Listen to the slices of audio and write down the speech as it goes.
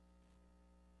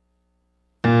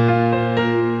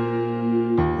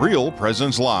Real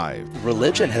Presence Live.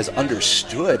 Religion has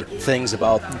understood things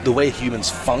about the way humans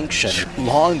function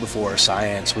long before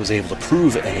science was able to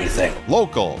prove anything.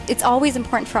 Local. It's always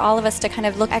important for all of us to kind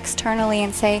of look externally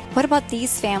and say, what about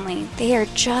these family? They are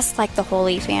just like the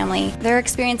Holy Family. They're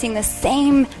experiencing the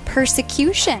same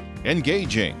persecution.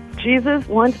 Engaging. Jesus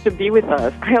wants to be with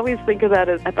us. I always think of that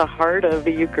as at the heart of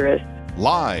the Eucharist.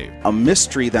 Live. A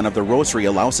mystery then of the Rosary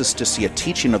allows us to see a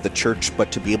teaching of the Church, but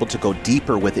to be able to go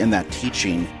deeper within that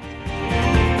teaching.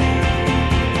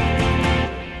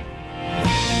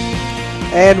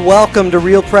 And welcome to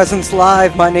Real Presence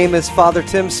Live. My name is Father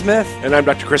Tim Smith. And I'm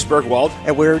Dr. Chris Bergwald.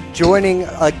 And we're joining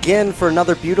again for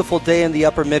another beautiful day in the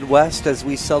Upper Midwest as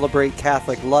we celebrate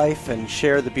Catholic life and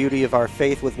share the beauty of our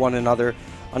faith with one another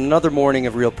on another morning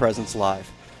of Real Presence Live.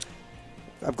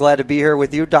 I'm glad to be here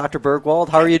with you, Dr. Bergwald.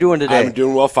 How are you doing today? I'm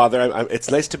doing well, Father.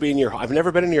 It's nice to be in your... I've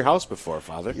never been in your house before,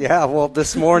 Father. Yeah, well,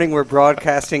 this morning we're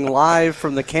broadcasting live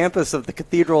from the campus of the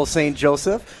Cathedral of St.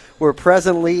 Joseph. We're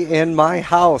presently in my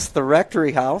house, the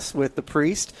rectory house, with the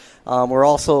priest. We're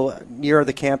also near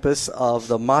the campus of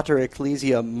the Mater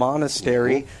Ecclesia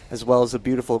Monastery, as well as the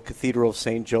beautiful Cathedral of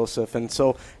St. Joseph. And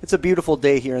so it's a beautiful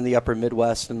day here in the Upper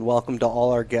Midwest, and welcome to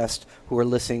all our guests who are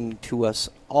listening to us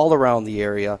all around the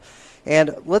area.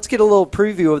 And let's get a little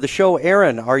preview of the show.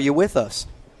 Aaron, are you with us?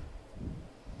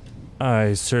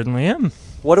 I certainly am.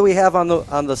 What do we have on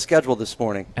the schedule this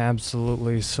morning?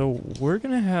 Absolutely. So we're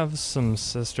going to have some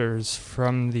sisters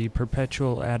from the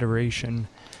Perpetual Adoration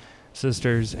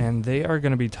Sisters, and they are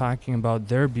going to be talking about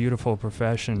their beautiful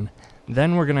profession.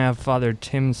 Then we're going to have Father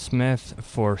Tim Smith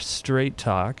for Straight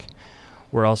Talk.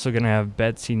 We're also going to have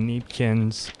Betsy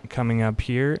Neepkins coming up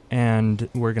here, and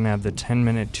we're going to have the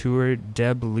 10-minute tour.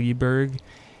 Deb Lieberg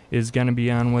is going to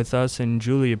be on with us, and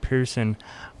Julia Pearson.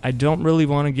 I don't really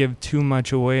want to give too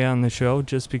much away on the show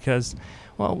just because,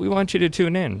 well, we want you to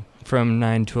tune in from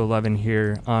 9 to 11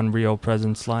 here on Real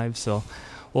Presence Live. So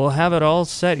we'll have it all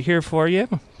set here for you.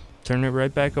 Turn it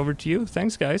right back over to you.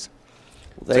 Thanks, guys.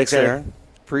 Thanks, Aaron.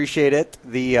 Appreciate it.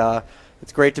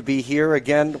 It's great to be here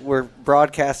again. We're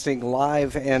broadcasting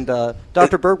live, and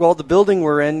Dr. Bergwald, the building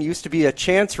we're in used to be a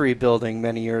chancery building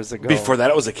many years ago. Before that,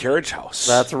 it was a carriage house.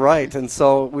 That's right, and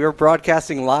so we were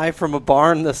broadcasting live from a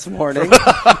barn this morning,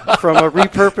 from a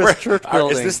repurposed church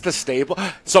building. Is this the stable?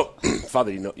 So,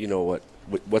 Father, you know what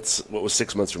was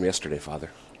 6 months from yesterday, Father?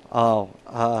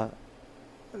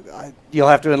 You'll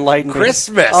have to enlighten me.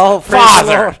 Christmas. Oh,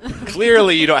 Father.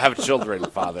 Clearly you don't have children,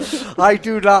 Father. I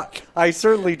do not. I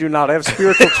certainly do not. I have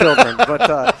spiritual children,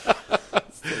 but...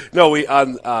 No, we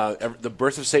on the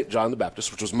birth of St. John the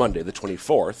Baptist, which was Monday, the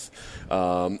 24th,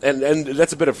 and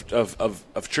that's a bit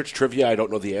of church trivia I don't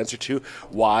know the answer to.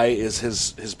 Why is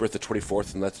his birth the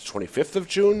 24th and that's the 25th of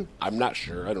June? I'm not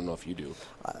sure. I don't know if you do.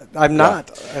 I'm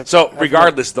not. So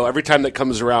regardless, though, every time that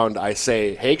comes around, I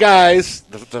say, "Hey guys,"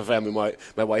 the family,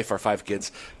 my wife, our 5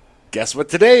 kids. Guess what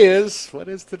today is? What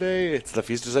is today? It's the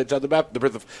feast of St. John the Baptist, the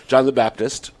birth of John the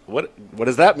Baptist. What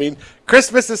does that mean?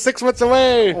 Christmas is 6 months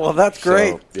away. Well, that's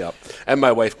great. So, yeah. And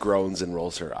my wife groans and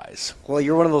rolls her eyes. Well,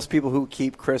 you're one of those people who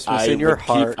keep Christmas in your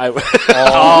heart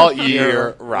all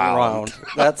year round.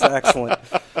 That's excellent.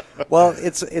 Well,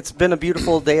 it's been a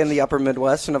beautiful day in the Upper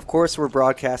Midwest, and of course we're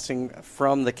broadcasting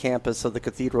from the campus of the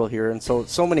cathedral here, and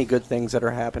so many good things that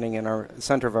are happening in our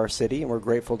center of our city, and we're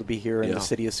grateful to be here in the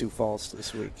city of Sioux Falls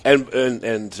this week. And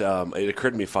it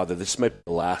occurred to me, Father, this might be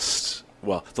the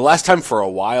last time for a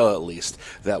while at least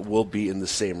that we'll be in the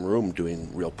same room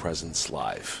doing Real Presence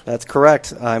Live. That's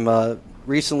correct. I'm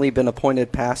recently been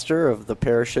appointed pastor of the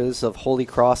parishes of Holy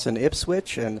Cross in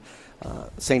Ipswich and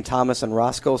St. Thomas and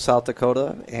Roscoe, South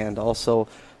Dakota, and also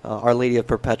Our Lady of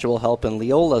Perpetual Help in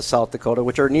Leola, South Dakota,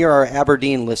 which are near our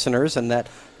Aberdeen listeners in that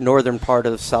northern part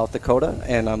of South Dakota.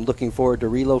 And I'm looking forward to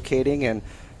relocating. And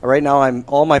right now,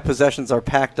 all my possessions are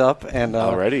packed up, and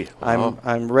already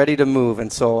I'm ready to move.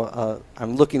 And so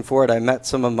I'm looking forward. I met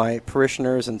some of my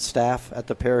parishioners and staff at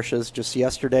the parishes just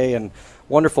yesterday, and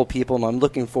wonderful people. And I'm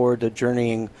looking forward to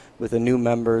journeying with the new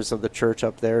members of the church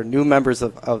up there. New members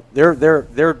of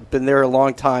they've been there a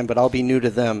long time, but I'll be new to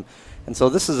them. And so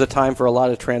this is a time for a lot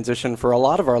of transition for a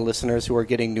lot of our listeners who are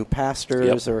getting new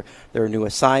pastors or there are new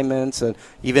assignments and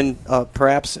even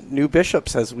perhaps new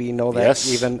bishops, as we know that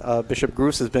even Bishop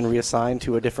Gruss has been reassigned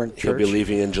to a different church. He'll be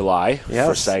leaving in July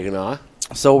for Saginaw.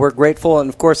 So we're grateful. And,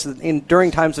 of course,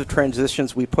 during times of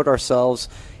transitions, we put ourselves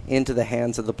into the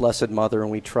hands of the Blessed Mother,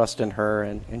 and we trust in her,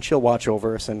 and she'll watch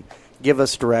over us and give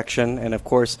us direction. And, of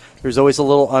course, there's always a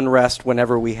little unrest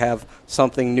whenever we have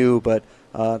something new, but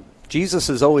Jesus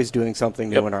is always doing something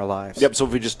new in our lives. Yep, so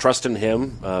if we just trust in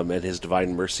him and his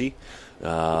divine mercy,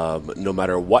 No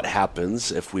matter what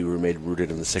happens, if we remain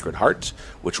rooted in the Sacred Heart,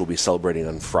 which we'll be celebrating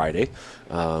on Friday,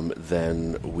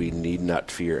 then we need not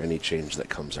fear any change that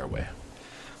comes our way.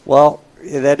 Well,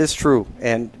 that is true,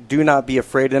 and do not be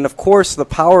afraid. And of course, the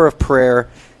power of prayer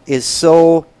is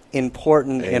so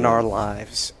important in our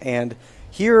lives. And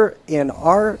here in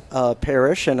our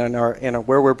parish and in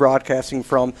where we're broadcasting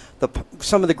from,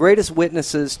 some of the greatest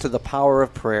witnesses to the power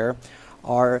of prayer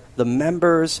are the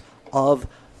members of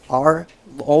our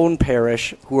own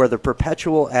parish, who are the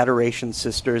Perpetual Adoration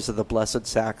Sisters of the Blessed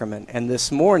Sacrament. And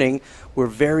this morning, we're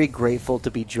very grateful to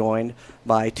be joined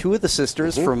by two of the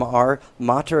sisters from our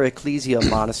Mater Ecclesia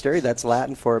Monastery. That's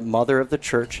Latin for Mother of the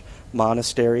Church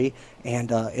Monastery.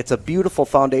 And it's a beautiful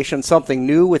foundation, something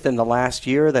new within the last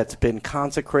year that's been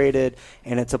consecrated.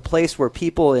 And it's a place where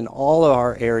people in all of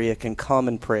our area can come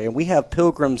and pray. And we have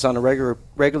pilgrims on a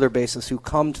regular basis who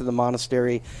come to the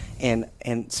monastery and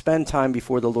spend time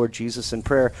before the Lord Jesus in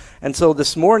prayer. And so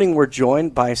this morning we're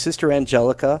joined by Sister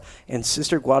Angelica and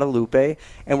Sister Guadalupe.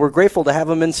 And we're grateful to have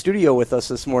them in studio with us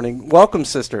this morning. Welcome,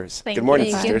 sisters. Good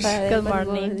morning, sisters. Good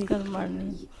morning. Good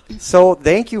morning. So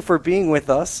thank you for being with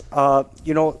us.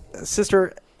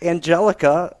 Sister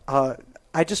Angelica,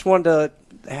 I just wanted to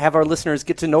have our listeners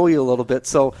get to know you a little bit.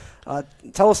 So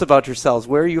tell us about yourselves.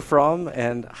 Where are you from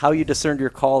and how you discerned your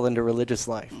call into religious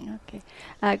life? Okay.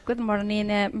 Good morning.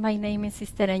 My name is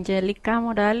Sister Angelica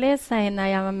Morales, and I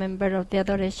am a member of the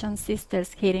Adoration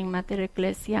Sisters here in Mater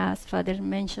Ecclesia, as Father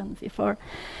mentioned before.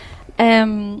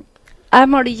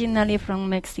 I'm originally from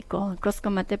Mexico.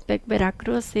 Coscomatepec,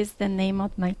 Veracruz is the name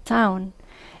of my town.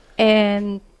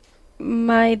 And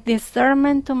my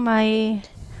discernment to my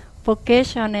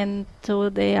vocation and to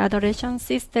the Adoration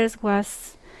Sisters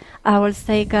was, I will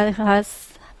say, God has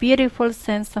beautiful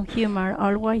sense of humor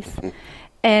always.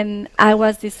 And I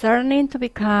was discerning to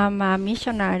become a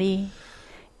missionary,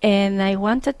 and I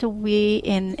wanted to be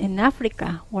in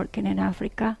Africa, working in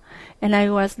Africa, and I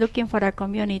was looking for a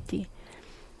community.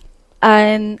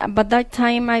 And by that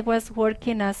time, I was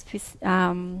working as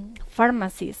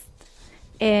pharmacist,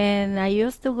 and I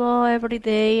used to go every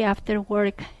day after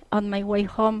work on my way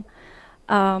home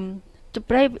to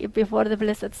pray before the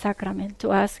Blessed Sacrament,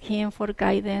 to ask Him for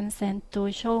guidance and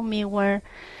to show me where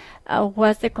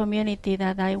was the community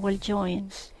that I will join.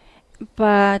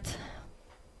 But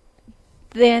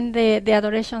then the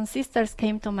Adoration Sisters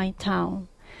came to my town,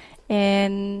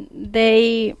 and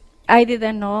I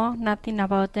didn't know nothing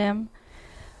about them.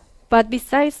 But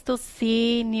besides to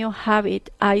see new habit,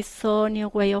 I saw new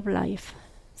way of life.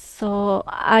 So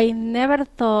I never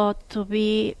thought to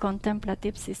be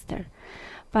contemplative sister.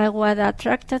 But what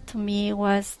attracted to me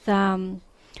was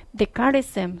the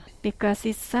charism, because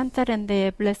it's centered in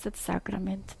the Blessed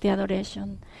Sacrament, the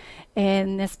adoration.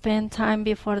 And spend time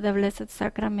before the Blessed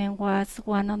Sacrament was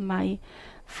one of my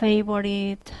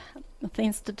favorite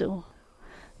things to do.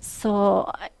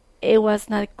 So it was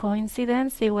not a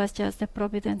coincidence, it was just the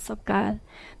providence of God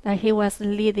that He was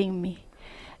leading me.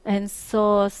 And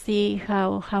so see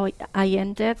how I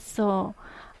ended. So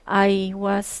I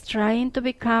was trying to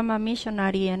become a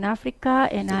missionary in Africa,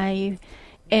 and I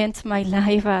end my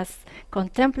life as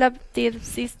contemplative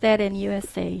sister in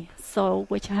USA. So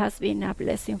which has been a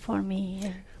blessing for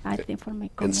me, I think, for my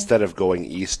community. Instead of going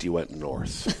east, you went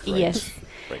north. Right? Yes.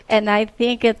 Right. And I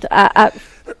think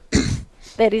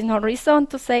there is no reason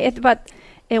to say it, but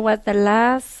it was the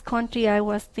last country I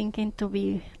was thinking to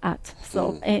be at.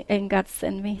 So, and God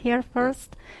sent me here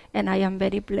first, and I am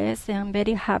very blessed and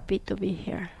very happy to be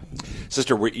here.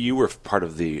 Sister, you were part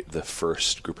of the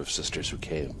first group of sisters who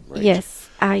came, right? Yes,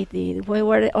 I did. We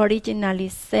were originally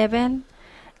 7,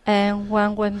 and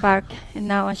one went back, and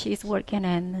now she's working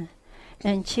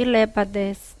in Chile, but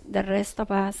the rest of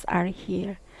us are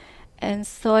here. And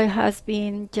so it has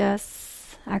been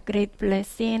just a great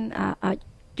blessing, a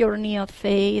journey of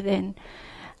faith, and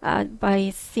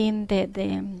by seeing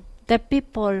the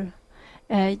people,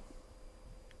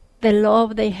 the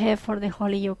love they have for the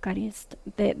Holy Eucharist,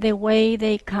 the way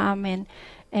they come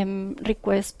and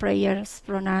request prayers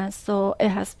from us. So it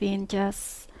has been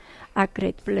just a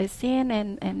great blessing,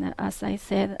 and as I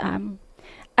said,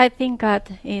 I think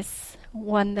God is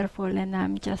wonderful, and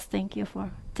I'm just thank Him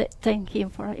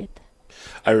for it.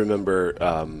 I remember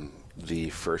the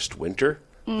first winter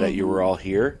that you were all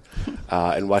here,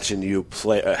 and watching you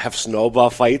play, have snowball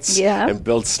fights and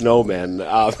build snowmen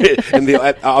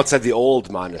outside the old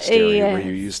monastery where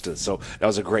you used to. So that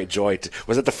was a great joy.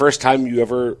 Was it the first time you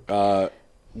ever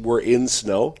were in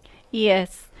snow?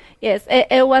 Yes.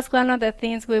 It was one of the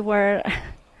things we were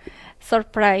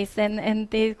surprised, and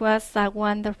this was a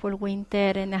wonderful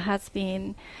winter, and it has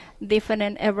been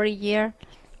different every year.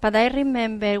 But I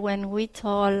remember when we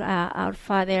told our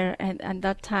father, and at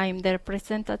that time, the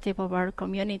representative of our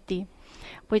community,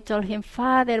 we told him,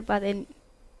 Father, but in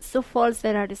Sioux Falls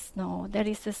there is snow. There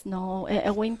is snow.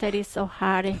 Winter is so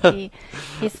hard. And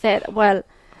he said, well,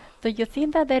 do you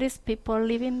think that there is people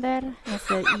living there? I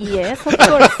said, yes, of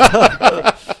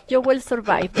course. You will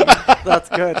survive there. That's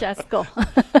good. Just go.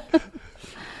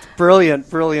 Brilliant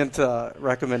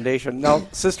recommendation. Now,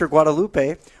 Sister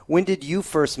Guadalupe, when did you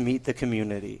first meet the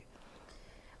community?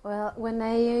 Well, when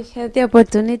I had the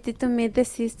opportunity to meet the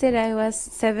sister, I was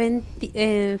 15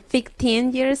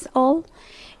 years old,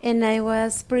 and I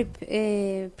was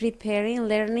preparing,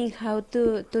 learning how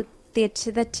to teach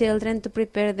the children, to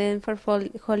prepare them for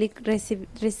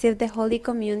receive the Holy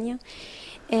Communion.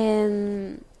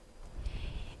 And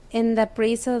the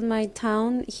priest of my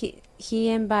town, he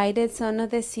invited some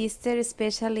of the sisters,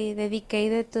 especially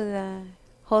dedicated to the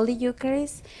Holy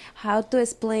Eucharist, how to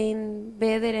explain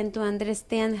better and to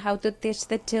understand how to teach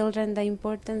the children the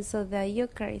importance of the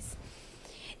Eucharist.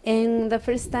 And the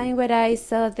first time when I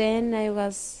saw them, I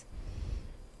was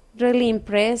really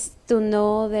impressed to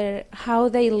know how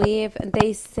they live.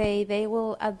 They say they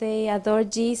adore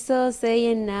Jesus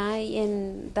day and night,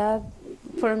 and that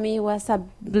for me was a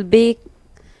big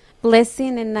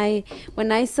blessing. And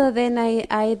when I saw them,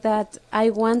 I thought I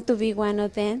want to be one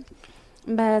of them.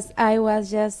 But I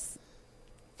was just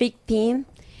 15,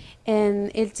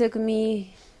 and it took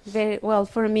me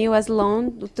for me it was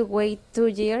long to wait 2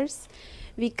 years,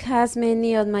 because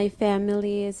many of my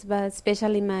families, but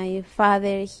especially my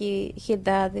father, he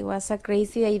thought it was a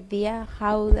crazy idea.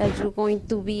 How are you going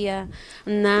to be a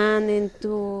nun and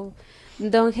to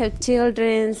don't have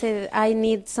children? Say, I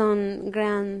need some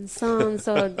grandsons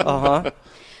or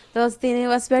those things. It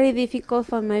was very difficult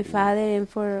for my father and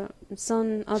for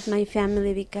some of my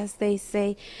family, because they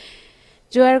say,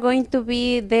 you are going to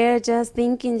be there just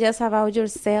thinking just about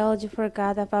yourself. You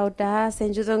forgot about us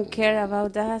and you don't care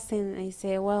about us. And I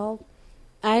say, well,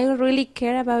 I really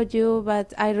care about you,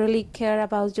 but I really care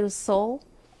about your soul.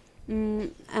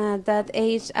 At that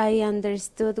age, I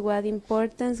understood what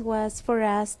importance was for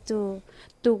us to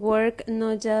work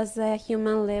not just the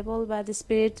human level, but the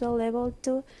spiritual level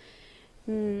too.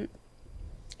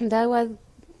 That was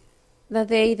the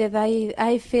day that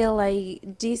I feel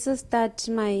like Jesus touched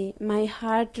my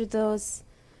heart to those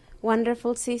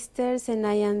wonderful sisters, and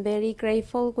I am very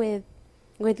grateful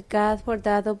with God for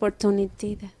that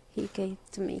opportunity that He gave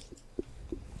to me.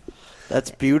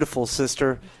 That's beautiful,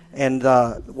 Sister. And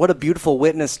what a beautiful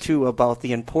witness, too, about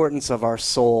the importance of our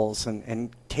souls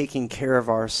and taking care of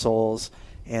our souls.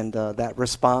 And that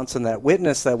response and that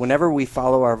witness that whenever we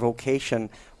follow our vocation,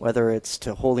 whether it's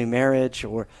to holy marriage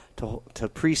or to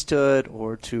priesthood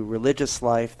or to religious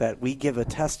life, that we give a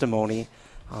testimony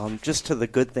just to the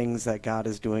good things that God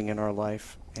is doing in our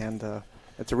life. And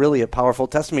it's really a powerful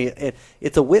testimony.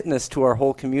 It's a witness to our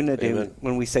whole community. Amen.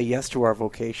 When we say yes to our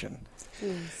vocation.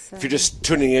 Yes, if you're just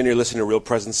tuning in, you're listening to Real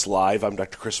Presence Live. I'm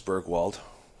Dr. Chris Bergwald.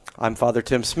 I'm Father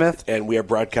Tim Smith. And we are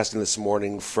broadcasting this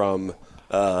morning from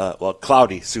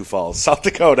cloudy Sioux Falls, South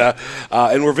Dakota.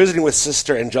 And we're visiting with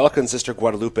Sister Angelica and Sister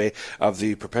Guadalupe of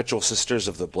the Perpetual Sisters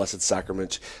of the Blessed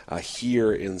Sacrament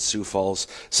here in Sioux Falls.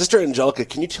 Sister Angelica,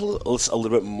 can you tell us a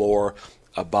little bit more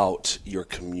about your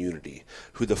community,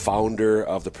 who the founder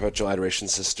of the Perpetual Adoration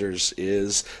Sisters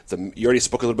is? You already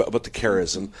spoke a little bit about the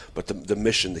charism, but the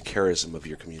mission, the charism of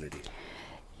your community.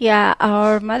 Yeah,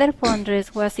 our mother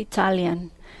foundress was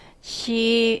Italian.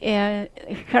 She,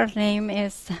 her name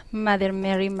is Mother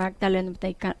Mary Magdalene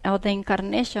of the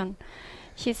Incarnation.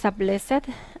 She's a blessed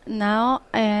now,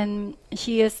 and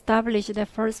she established the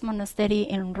first monastery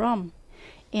in Rome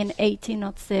in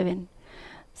 1807.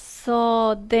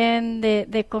 So then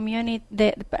the community,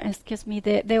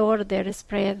 the order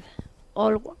spread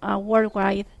all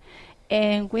worldwide,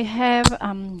 and we have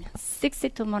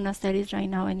 62 monasteries right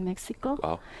now in Mexico.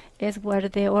 Wow. Is where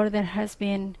the order has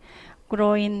been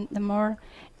growing the more,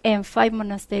 and 5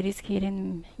 monasteries here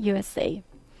in USA.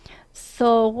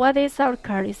 So what is our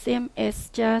charism? It's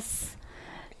just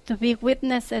to be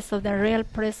witnesses of the real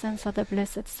presence of the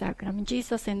Blessed Sacrament,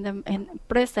 Jesus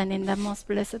present in the most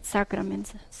blessed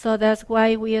sacraments. So that's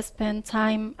why we spend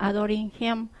time adoring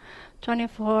Him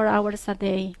 24 hours a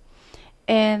day.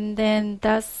 And then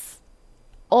that's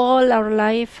all our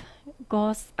life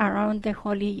goes around the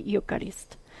Holy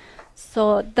Eucharist.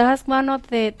 So that's one of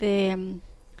the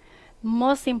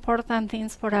most important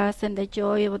things for us, and the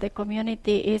joy of the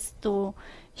community is to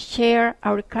share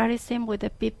our charism with the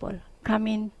people,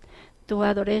 coming to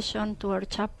adoration, to our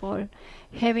chapel,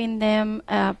 having them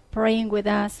praying with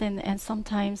us, and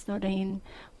sometimes during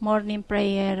morning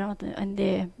prayer and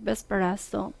the Vespera.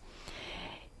 So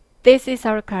this is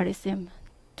our charism,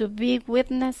 to be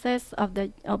witnesses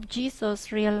of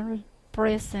Jesus' real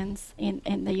presence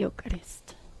in the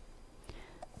Eucharist.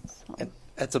 So.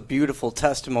 That's a beautiful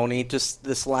testimony. Just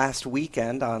this last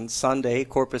weekend on Sunday,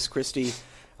 Corpus Christi,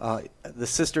 the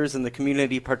sisters in the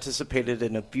community participated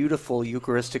in a beautiful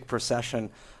Eucharistic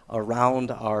procession around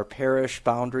our parish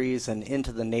boundaries and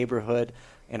into the neighborhood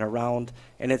and around.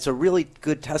 And it's a really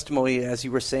good testimony, as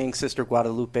you were saying, Sister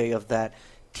Guadalupe, of that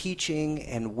teaching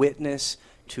and witness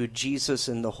to Jesus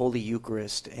in the Holy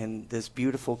Eucharist and this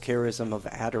beautiful charism of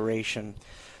adoration.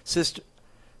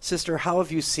 Sister, how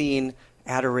have you seen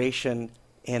adoration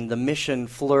and the mission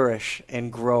flourish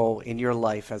and grow in your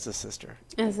life as a sister?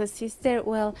 As a sister,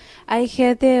 well, I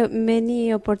had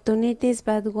many opportunities,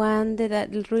 but one that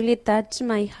really touched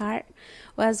my heart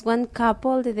was one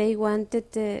couple that they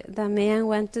wanted, the man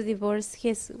wanted to divorce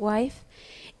his wife,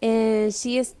 and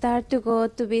she started to go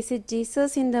to visit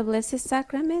Jesus in the Blessed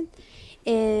Sacrament,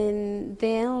 and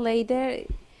then later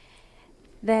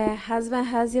the husband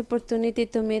has the opportunity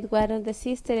to meet one of the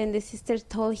sisters, and the sister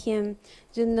told him,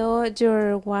 you know,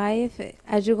 your wife,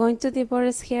 are you going to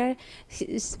divorce her?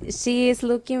 She is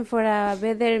looking for a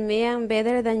better man,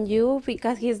 better than you,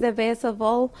 because he's the best of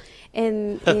all.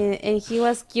 And he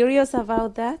was curious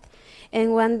about that.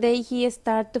 And one day he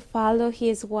started to follow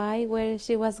his wife where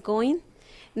she was going.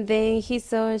 Then he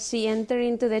saw she entered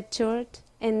into the church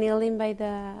and kneeling by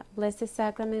the Blessed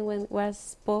Sacrament when it was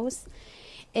exposed.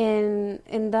 And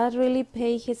that really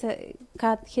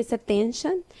caught his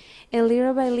attention, and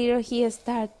little by little he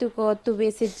started to go to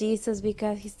visit Jesus,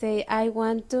 because he said, I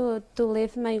want to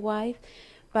leave my wife,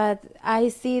 but I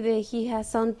see that he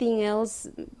has something else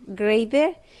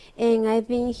greater, and I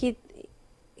think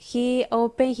he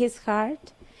opened his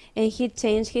heart and he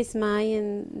changed his mind,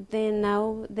 and then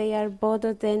now they are both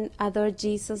of them adore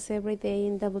Jesus every day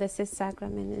in the Blessed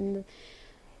Sacrament. And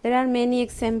there are many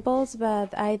examples,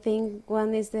 but I think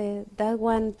one is that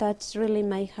one touched really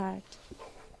my heart.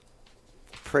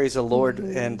 Praise the Lord.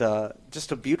 And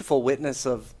just a beautiful witness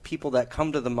of people that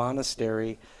come to the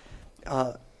monastery.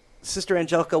 Sister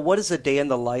Angelica, what is a day in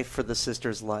the life for the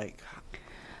sisters like?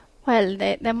 Well,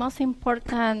 the most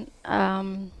important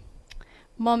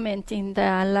moment in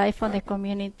the life of the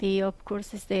community, of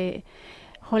course, is the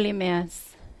Holy Mass.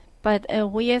 But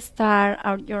we start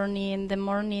our journey in the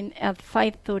morning at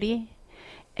 5:30,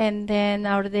 and then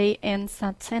our day ends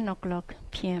at 10 o'clock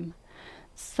p.m.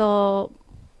 So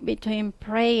between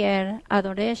prayer,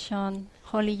 adoration,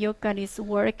 Holy Eucharist,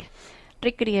 work,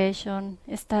 recreation,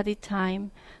 study time.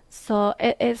 So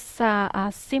it's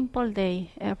a simple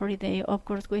day every day. Of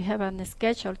course, we have a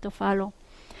schedule to follow,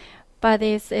 but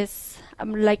it's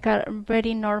like a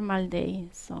very normal day.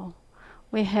 So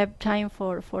we have time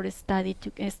for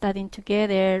studying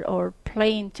together or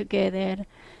playing together,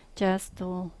 just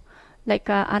to like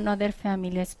another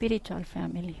family, a spiritual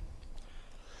family.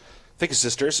 Thank you,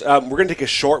 sisters. We're going to take a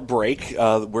short break.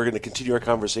 We're going to continue our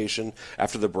conversation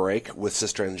after the break with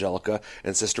Sister Angelica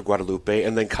and Sister Guadalupe.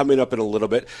 And then coming up in a little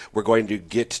bit, we're going to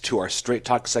get to our Straight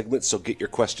Talk segment, so get your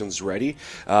questions ready.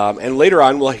 And later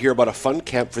on, we'll hear about a fun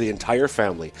camp for the entire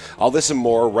family. All this and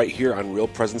more right here on Real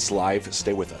Presence Live.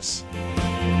 Stay with us.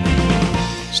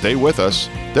 Stay with us.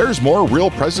 There's more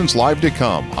Real Presence Live to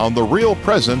come on the Real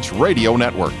Presence Radio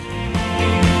Network.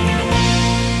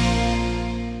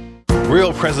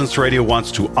 Real Presence Radio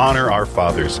wants to honor our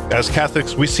fathers. As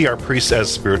Catholics, we see our priests as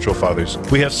spiritual fathers.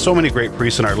 We have so many great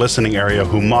priests in our listening area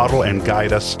who model and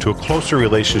guide us to a closer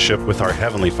relationship with our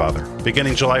Heavenly Father.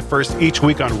 Beginning July 1st, each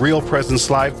week on Real Presence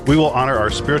Live, we will honor our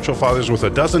spiritual fathers with a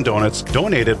dozen donuts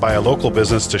donated by a local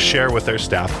business to share with their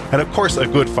staff. And of course, a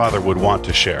good father would want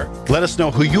to share. Let us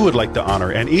know who you would like to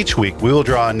honor, and each week we will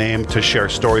draw a name to share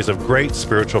stories of great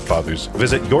spiritual fathers.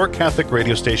 Visit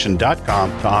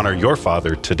yourcatholicradiostation.com to honor your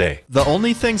father today. The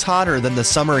only things hotter than the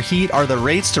summer heat are the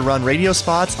rates to run radio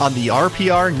spots on the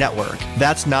RPR network.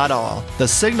 That's not all. The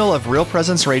signal of Real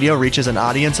Presence Radio reaches an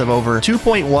audience of over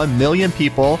 2.1 million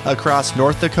people across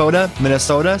North Dakota,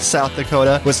 Minnesota, South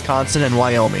Dakota, Wisconsin, and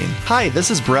Wyoming. Hi, this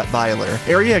is Brett Byler,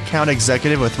 Area Account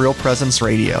Executive with Real Presence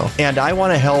Radio, and I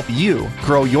want to help you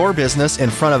grow your business in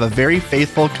front of a very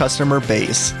faithful customer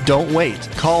base. Don't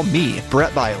wait. Call me,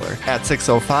 Brett Byler, at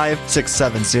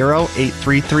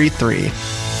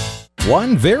 605-670-8333.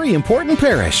 One very important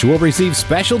parish will receive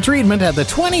special treatment at the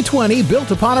 2020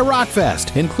 Built Upon a Rock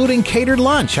Fest, including catered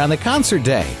lunch on the concert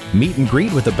day, meet and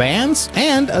greet with the bands,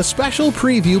 and a special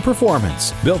preview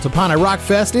performance. Built Upon a Rock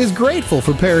Fest is grateful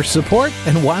for parish support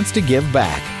and wants to give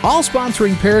back. All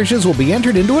sponsoring parishes will be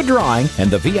entered into a drawing,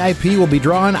 and the VIP will be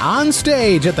drawn on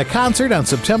stage at the concert on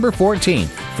September 14th.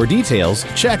 For details,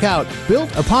 check out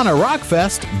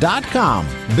builtuponarockfest.com.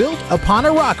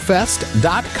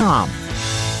 builtuponarockfest.com.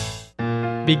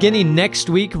 Beginning next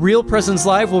week, Real Presence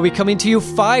Live will be coming to you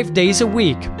 5 days a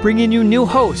week, bringing you new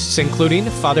hosts, including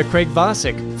Father Craig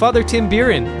Vosick, Father Tim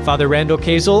Buren, Father Randall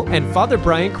Kazel, and Father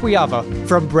Brian Cuiava,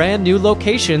 from brand new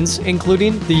locations,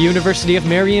 including the University of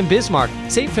Mary in Bismarck,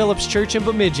 St. Philip's Church in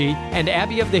Bemidji, and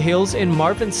Abbey of the Hills in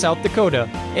Marvin, South Dakota.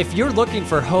 If you're looking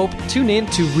for hope, tune in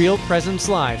to Real Presence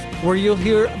Live, where you'll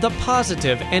hear the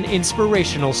positive and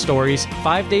inspirational stories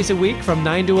 5 days a week from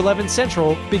 9 to 11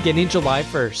 Central, beginning July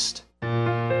 1st.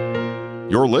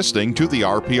 You're listening to the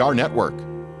RPR Network.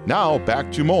 Now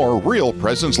back to more Real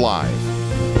Presence Live.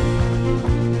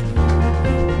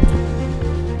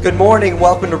 Good morning.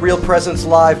 Welcome to Real Presence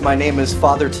Live. My name is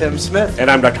Father Tim Smith.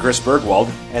 And I'm Dr. Chris Bergwald.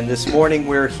 And this morning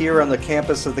we're here on the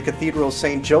campus of the Cathedral of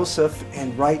St. Joseph,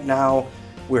 and right now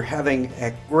we're having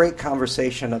a great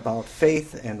conversation about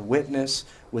faith and witness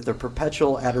with the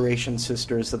Perpetual Adoration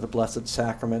Sisters of the Blessed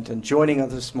Sacrament. And joining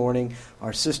us this morning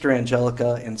are Sister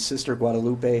Angelica and Sister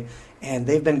Guadalupe, and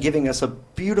they've been giving us a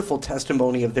beautiful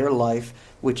testimony of their life,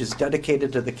 which is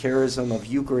dedicated to the charism of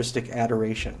Eucharistic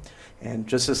adoration. And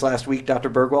just this last week, Dr.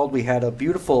 Bergwald, we had a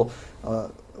beautiful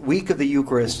week of the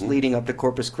Eucharist leading up to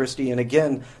Corpus Christi, and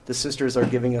again, the sisters are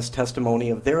giving us testimony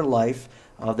of their life,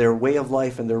 their way of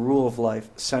life, and their rule of life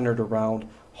centered around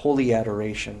holy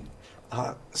adoration.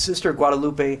 Sister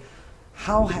Guadalupe,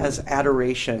 how has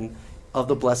adoration of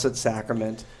the Blessed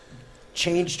Sacrament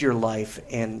changed your life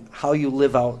and how you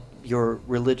live out your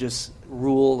religious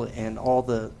rule and all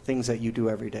the things that you do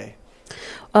every day?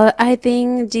 I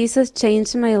think Jesus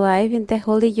changed my life in the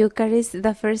Holy Eucharist.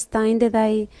 The first time that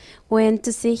I went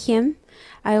to see him,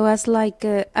 I was like,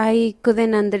 I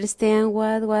couldn't understand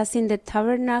what was in the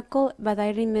tabernacle, but I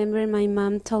remember my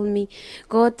mom told me,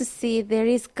 go to see, there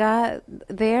is God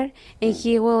there, and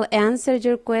he will answer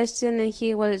your question, and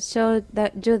he will show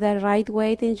you the right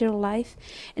way in your life.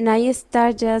 And I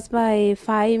start just by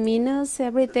 5 minutes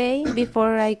every day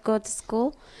before I go to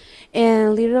school.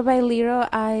 And little by little,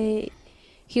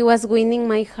 he was winning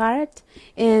my heart,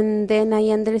 and then I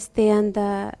understand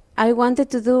that I wanted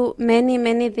to do many,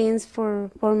 many things for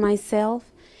myself,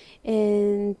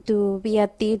 and to be a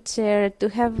teacher, to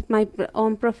have my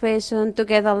own profession, to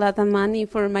get a lot of money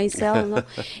for myself. No?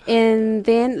 And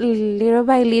then little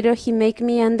by little, he made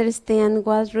me understand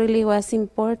what really was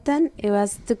important. It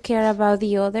was to care about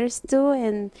the others too.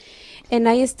 And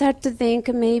I start to think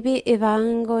maybe if I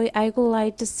would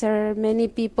like to serve many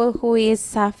people who is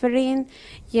suffering,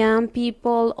 young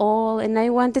people, all, and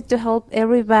I wanted to help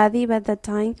everybody by the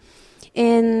time.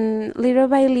 And little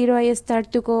by little, I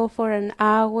start to go for an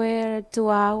hour, 2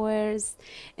 hours,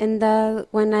 and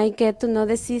when I get to know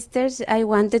the sisters, I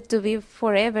wanted to be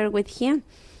forever with him.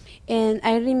 And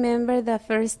I remember the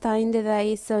first time that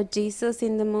I saw Jesus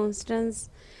in the monstrance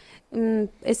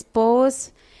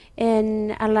exposed,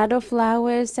 and a lot of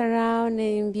flowers around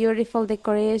and beautiful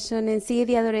decoration, and see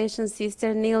the adoration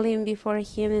sister kneeling before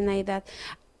him, and I thought,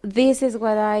 this is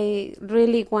what I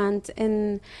really want.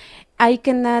 And I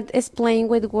cannot explain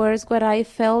with words what I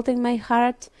felt in my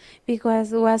heart,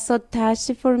 because it was so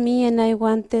touchy for me, and I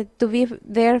wanted to be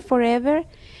there forever.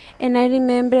 And I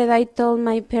remember I told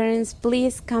my parents,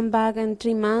 please come back in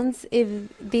 3 months. If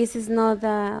this is not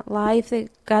the life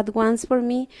that God wants for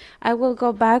me, I will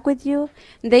go back with you.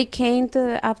 They came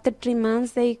after 3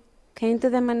 months, they came to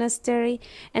the monastery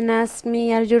and asked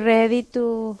me, are you ready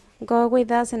to go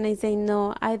with us? And I say,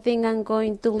 no, I think I'm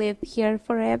going to live here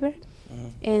forever.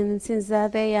 And since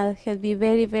that day, I have been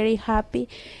very, very happy.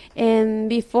 And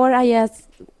before I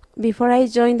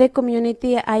joined the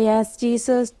community, I asked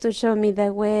Jesus to show me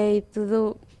the way to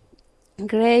do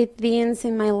great things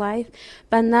in my life.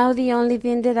 But now the only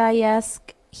thing that I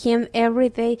ask him every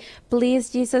day, please,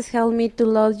 Jesus, help me to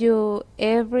love you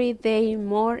every day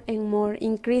more and more.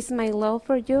 Increase my love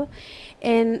for you.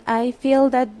 And I feel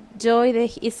that joy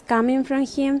that is coming from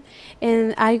him.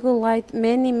 And I would like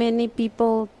many, many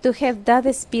people to have that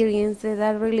experience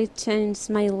that really changed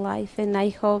my life. And I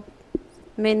hope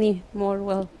many more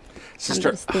will.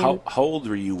 Sister, how old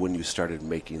were you when you started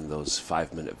making those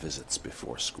 5-minute visits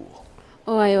before school?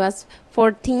 Oh, I was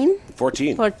 14.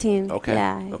 14. 14. Okay.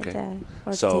 Yeah. Okay. Yeah,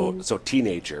 14. So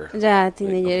teenager. Yeah,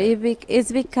 teenager.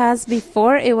 It's because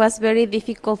before it was very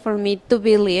difficult for me to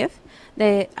believe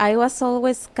that I was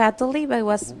always Catholic, but it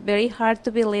was very hard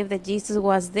to believe that Jesus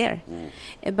was there.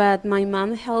 But my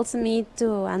mom helps me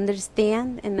to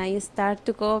understand, and I start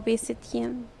to go visit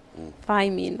him.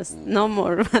 5 minutes, no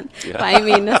more, but 5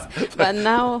 minutes. But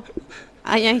now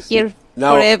I am here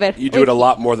forever. You do it a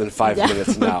lot more than 5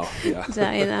 minutes now. Yeah,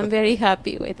 and I'm very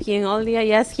happy with him. Only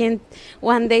I ask him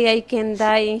one day I can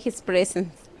die in his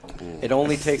presence. It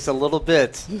only takes a little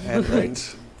bit,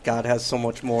 and God has so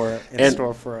much more in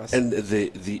store for us. And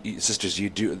the sisters, you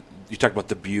talk about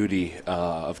the beauty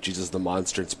of Jesus the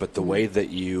monstrance, but the way that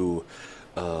you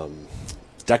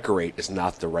decorate is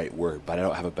not the right word, but I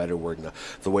don't have a better word now.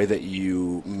 The way that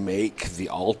you make the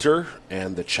altar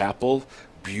and the chapel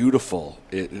beautiful,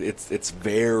 it's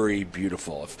very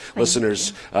beautiful.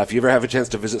 Listeners, if you ever have a chance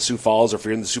to visit Sioux Falls, or if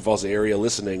you're in the Sioux Falls area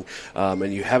listening,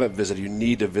 and you haven't visited, you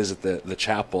need to visit the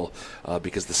chapel,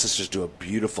 because the sisters do a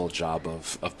beautiful job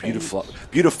of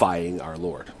beautifying our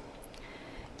Lord.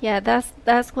 Yeah,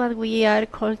 that's what we are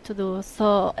called to do.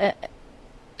 So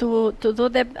to do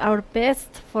our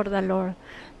best for the Lord,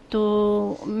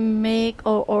 to make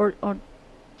or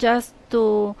just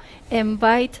to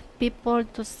invite people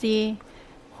to see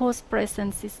whose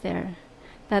presence is there.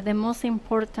 That the most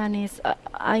important is,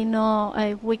 I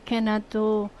know we cannot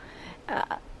do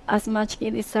as much he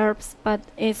deserves, but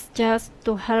it's just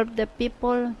to help the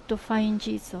people to find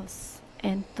Jesus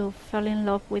and to fall in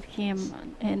love with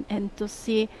him, and to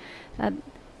see that,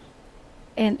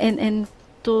 and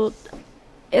to,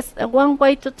 it's one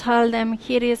way to tell them,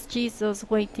 here is Jesus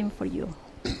waiting for you.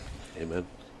 Amen.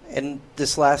 And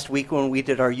this last week when we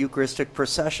did our Eucharistic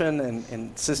procession,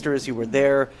 and sisters, you were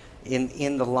there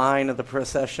in the line of the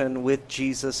procession with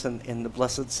Jesus and in the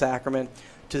Blessed Sacrament,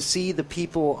 to see the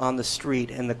people on the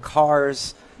street and the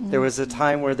cars. There was a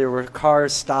time where there were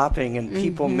cars stopping and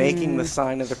people making the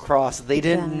sign of the cross. They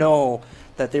didn't know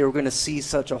that they were going to see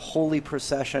such a holy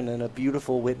procession and a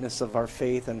beautiful witness of our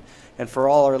faith. And for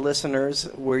all our listeners,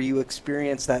 where you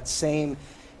experience that same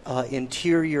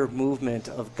interior movement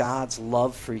of God's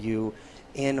love for you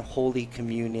in Holy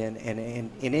Communion and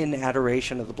in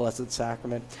adoration of the Blessed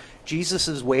Sacrament, Jesus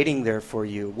is waiting there for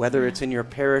you, whether it's in your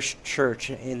parish church,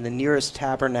 in the nearest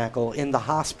tabernacle, in the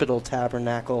hospital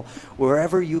tabernacle,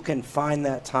 wherever you can find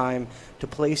that time to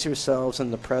place yourselves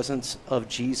in the presence of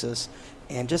Jesus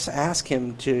and just ask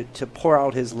him to pour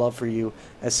out his love for you,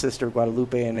 as Sister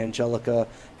Guadalupe and Angelica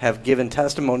have given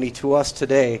testimony to us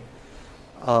today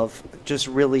of just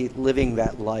really living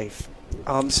that life.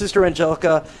 Sister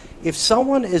Angelica, if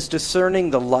someone is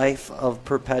discerning the life of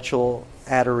perpetual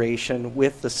adoration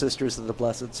with the Sisters of the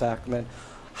Blessed Sacrament,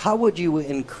 how would you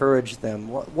encourage them?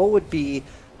 What would be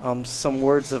some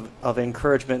words of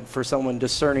encouragement for someone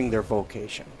discerning their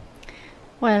vocation?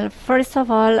 Well, first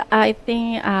of all, I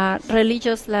think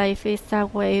religious life is a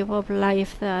way of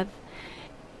life that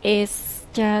is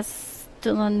just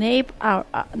to donate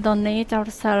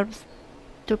ourselves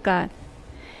to God,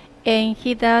 and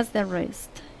he does the rest.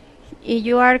 If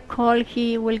you are called,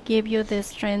 he will give you the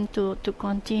strength to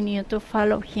continue to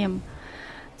follow him.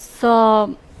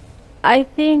 So I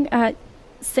think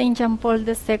St. John Paul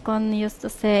II used to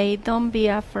say, don't be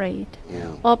afraid.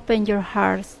 Open your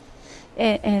hearts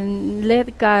and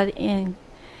let God in.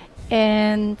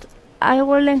 And I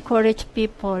will encourage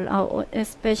people,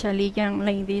 especially young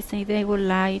ladies, if they would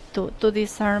like to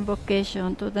discern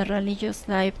vocation to the religious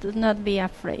life, do not be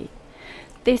afraid.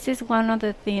 This is one of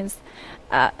the things.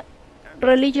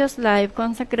 Religious life,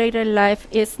 consecrated life,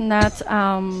 is not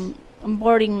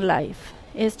boring life.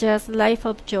 It's just life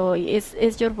of joy.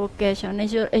 It's your vocation.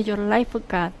 It's your life with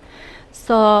God.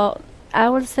 So I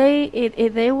would say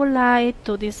if they would like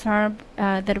to discern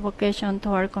their vocation to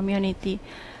our community,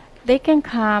 they can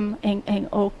come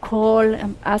or call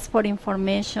and ask for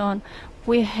information.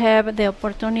 We have the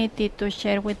opportunity to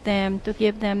share with them, to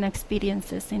give them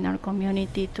experiences in our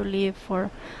community, to live for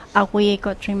a week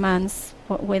or 3 months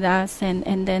with us,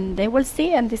 and then they will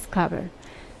see and discover.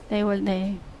 They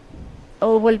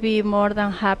will be more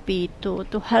than happy to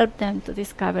help them to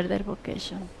discover their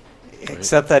vocation.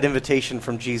 Accept that invitation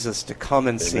from Jesus to come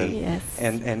and see. Yes.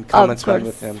 and come and spend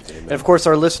with him. Amen. And of course,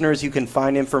 our listeners, you can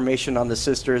find information on the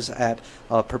sisters at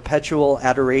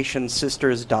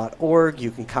perpetualadorationSisters.org. You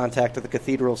can contact the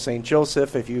Cathedral of St.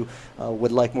 Joseph if you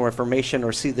would like more information,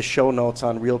 or see the show notes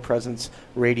on Real Presence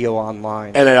Radio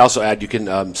online. And I'd also add, you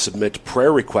can submit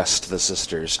prayer requests to the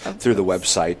sisters through the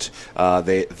website.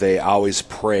 They always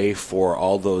pray for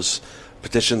all those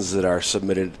petitions that are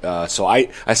submitted. So I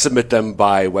submit them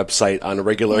by website on a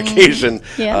regular occasion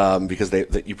because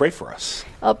that you pray for us.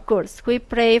 Of course, we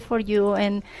pray for you,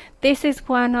 and this is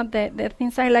one of the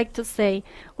things I like to say.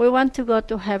 We want to go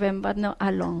to heaven, but not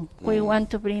alone. We want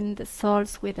to bring the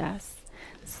souls with us.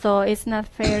 So it's not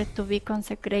fair to be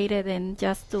consecrated and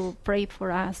just to pray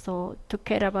for us or to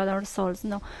care about our souls.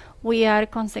 No, we are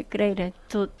consecrated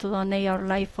to donate our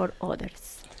life for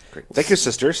others. Great. Thank you,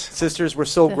 sisters. Sisters, we're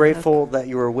so grateful that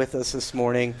you were with us this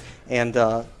morning. And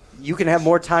you can have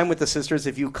more time with the sisters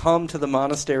if you come to the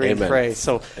monastery and pray.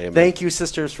 So thank you,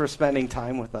 sisters, for spending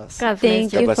time with us.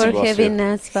 Thank you for having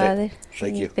us, Father.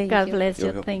 Thank you. God bless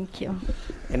you. Thank you.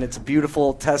 And it's a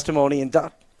beautiful testimony. And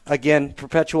again,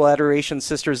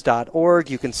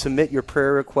 perpetualadorationSisters.org. You can submit your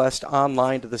prayer request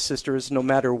online to the sisters no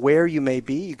matter where you may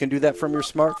be. You can do that from your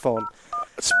smartphone.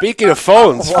 Speaking of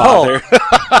phones, Father.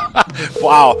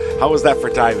 Wow, how was that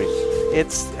for timing?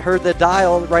 It's heard the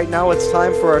dial. Right now it's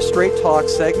time for our Straight Talk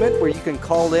segment where you can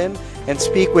call in and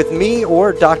speak with me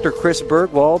or Dr. Chris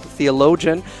Bergwald,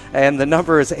 theologian, and the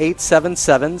number is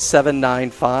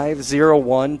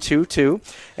 877-795-0122.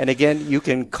 And again, you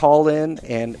can call in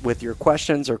and with your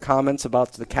questions or comments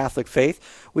about the Catholic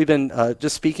faith. We've been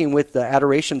just speaking with the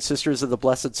Adoration Sisters of the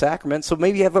Blessed Sacrament, so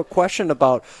maybe you have a question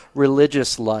about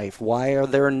religious life. Why are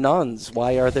there nuns?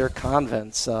 Why are there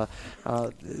convents?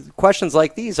 Questions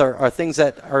like these are things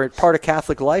that are part of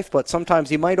Catholic life, but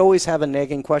sometimes you might always have a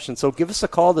nagging question. So give us a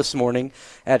call this morning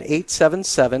at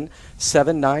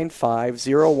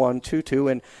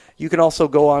 877-795-0122, and you can also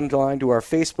go online to our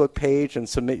Facebook page and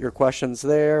submit your questions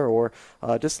there, or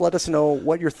just let us know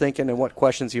what you're thinking and what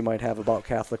questions you might have about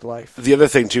Catholic life. The other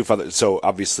thing, too, Father, so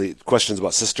obviously questions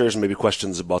about sisters, maybe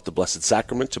questions about the Blessed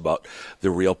Sacrament, about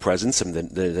the Real Presence, and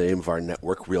the name of our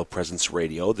network, Real Presence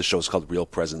Radio. The show is called Real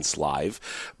Presence Live.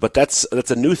 But that's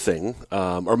a new thing,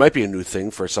 or might be a new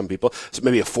thing for some people. So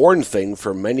maybe a foreign thing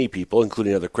for many people,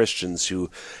 including other Christians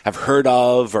who have heard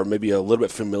of or maybe a little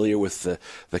bit familiar with the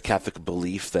Catholic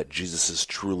belief that Jesus is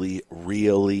truly,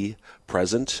 really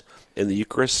present in the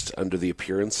Eucharist under the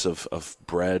appearance of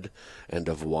bread and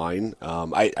of wine.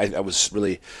 I was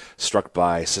really struck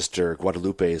by Sister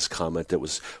Guadalupe's comment. That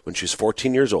was when she was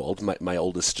 14 years old. My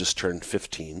oldest just turned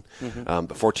 15.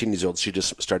 But 14 years old, she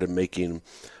just started making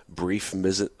brief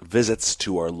visits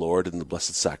to our Lord in the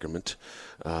Blessed Sacrament.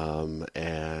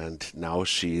 And now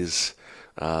she's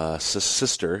a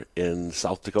sister in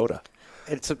South Dakota.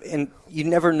 And you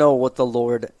never know what the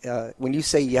Lord, when you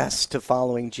say yes to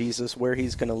following Jesus, where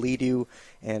he's going to lead you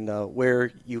and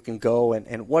where you can go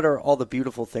and what are all the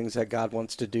beautiful things that God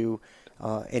wants to do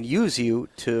and use you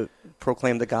to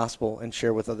proclaim the gospel and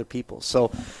share with other people. So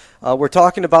we're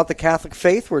talking about the Catholic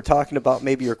faith. We're talking about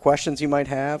maybe your questions you might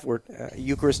have. We're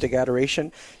Eucharistic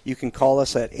adoration. You can call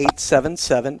us at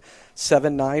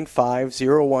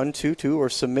 877-795-0122 or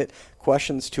submit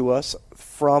questions to us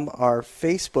from our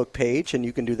Facebook page, and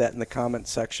you can do that in the comment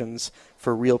sections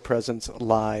for Real Presence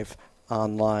Live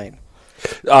online.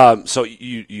 So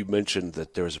you mentioned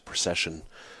that there was a procession.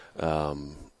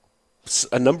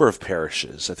 A number of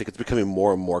parishes. I think it's becoming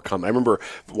more and more common. I remember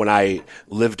when I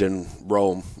lived in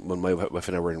Rome, when my wife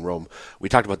and I were in Rome, we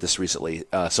talked about this recently.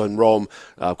 So in Rome,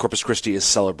 Corpus Christi is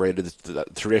celebrated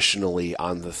traditionally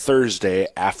on the Thursday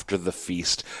after the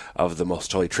Feast of the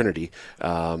Most Holy Trinity,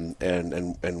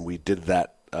 and we did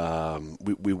that.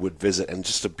 We would visit, and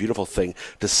just a beautiful thing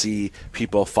to see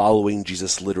people following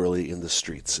Jesus literally in the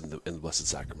streets in the Blessed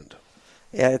Sacrament.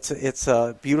 Yeah, it's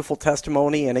a beautiful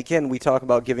testimony, and again, we talk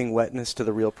about giving witness to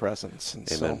the real presence. And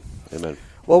Amen. Amen.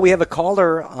 Well, we have a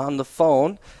caller on the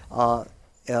phone.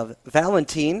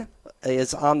 Valentin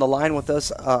is on the line with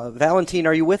us. Valentin,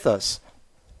 are you with us?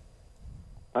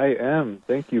 I am.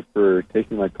 Thank you for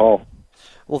taking my call.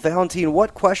 Well, Valentin,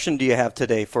 what question do you have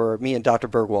today for me and Dr.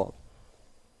 Bergwald?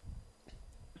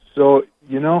 So,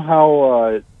 you know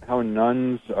how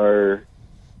nuns are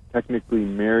technically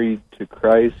married to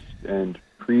Christ and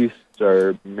priests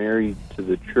are married to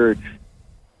the church.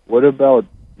 What about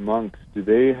monks? Do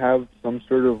they have some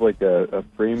sort of like a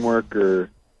framework or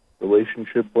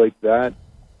relationship like that?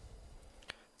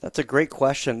 That's a great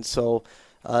question. So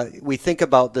we think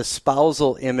about the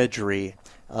spousal imagery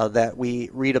that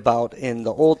we read about in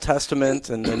the Old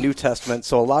Testament and the New Testament.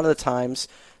 So a lot of the times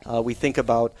we think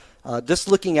about just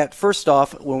looking at, first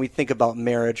off, when we think about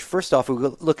marriage, first off, we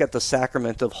look at the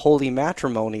sacrament of holy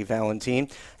matrimony, Valentin.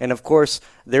 And, of course,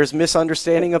 there's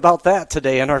misunderstanding about that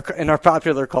today in our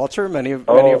popular culture, many of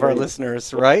our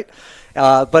listeners, right?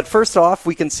 But first off,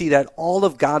 we can see that all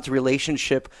of God's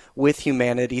relationship with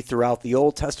humanity throughout the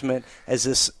Old Testament as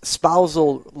this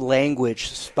spousal language,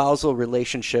 spousal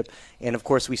relationship. And, of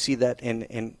course, we see that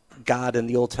in God in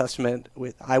the Old Testament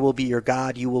with I will be your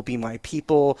God, you will be my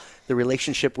people, the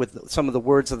relationship with some of the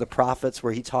words of the prophets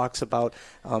where he talks about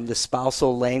the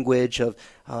spousal language of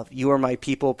you are my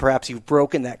people. Perhaps you've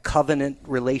broken that covenant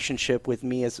relationship with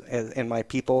me as and my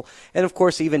people. And of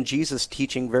course, even Jesus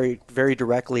teaching very, very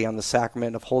directly on the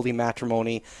sacrament of holy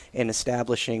matrimony and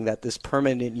establishing that this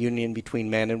permanent union between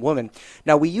man and woman.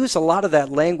 Now, we use a lot of that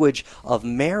language of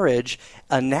marriage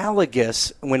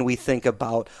analogous when we think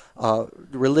about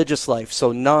religious life.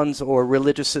 So nuns or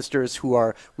religious sisters who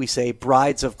are, we say,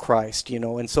 brides of Christ,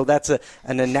 and so that's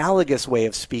an analogous way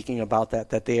of speaking about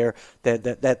that they are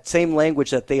that same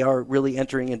language, that they are really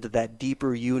entering into that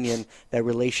deeper union, that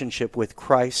relationship with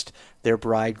Christ, their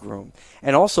bridegroom.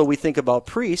 And also we think about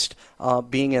priest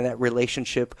being in that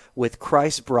relationship with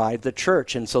Christ's bride, the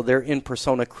church. And so they're in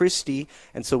persona Christi.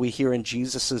 And so we hear in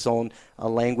Jesus' own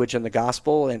language in the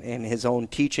gospel and his own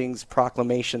teachings,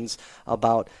 proclamations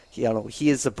about, he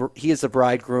is the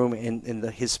bridegroom and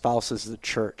his spouse is the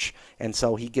church. And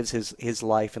so he gives his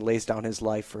life and lays down his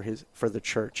life for the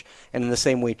church. And in the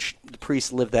same way, the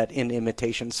priests live that in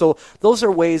imitation. So those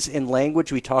are ways in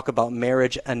language we talk about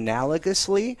marriage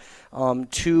analogously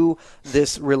to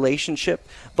this relationship.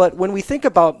 But when we think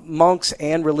about monks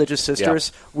and religious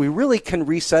sisters, we really can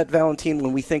reset, Valentin,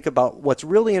 when we think about what's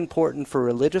really important for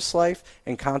religious life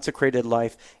and consecrated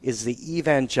life is the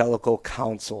evangelical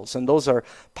counsels. And those are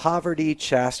poverty,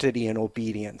 chastity, and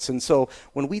obedience. And so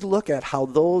when we look at how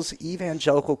those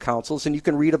evangelical counsels, and you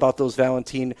can read about those,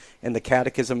 Valentin, in the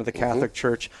Catechism of the Catholic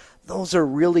Church, those are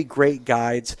really great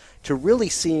guides to really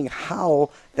seeing how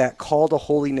that call to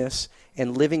holiness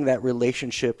and living that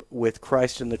relationship with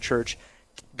Christ and the church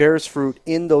bears fruit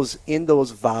in those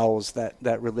vows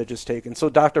that religious take. And so,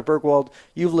 Dr. Bergwald,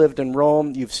 you've lived in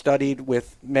Rome, you've studied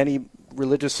with many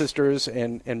religious sisters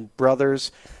and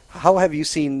brothers. How have you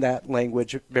seen that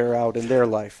language bear out in their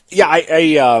life? Yeah, I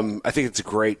think it's a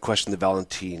great question that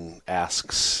Valentin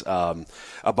asks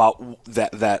about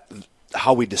that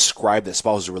how we describe that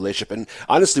spousal relationship. And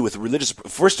honestly, with religious,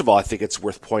 first of all, I think it's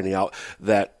worth pointing out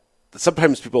that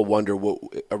sometimes people wonder, well,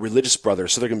 a religious brother,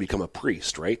 so they're going to become a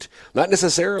priest, right? Not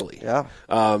necessarily. Yeah.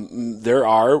 There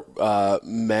are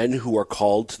men who are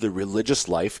called to the religious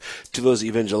life, to those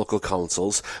evangelical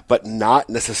councils, but not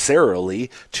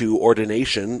necessarily to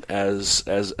ordination as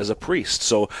a priest.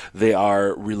 So they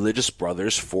are religious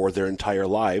brothers for their entire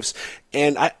lives.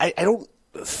 And I don't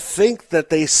think that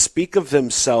they speak of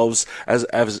themselves as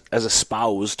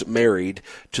espoused, married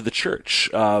to the church.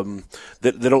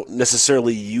 They don't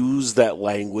necessarily use that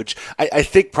language. I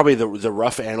think probably the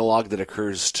rough analog that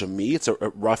occurs to me, it's a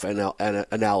rough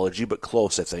analogy, but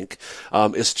close, I think,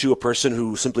 is to a person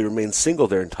who simply remains single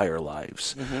their entire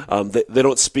lives. Mm-hmm. They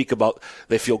don't speak about,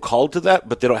 they feel called to that,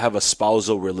 but they don't have a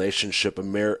spousal relationship,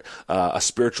 a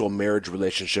spiritual marriage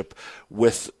relationship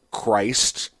with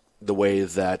Christ, the way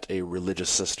that a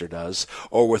religious sister does,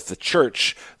 or with the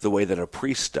church, the way that a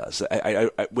priest does.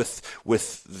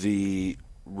 With the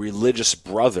religious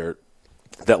brother,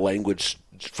 that language,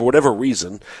 for whatever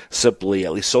reason, simply,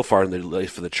 at least so far in the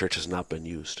life of the church, has not been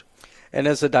used. And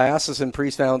as a diocesan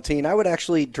priest, Valentin, I would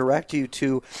actually direct you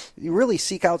to really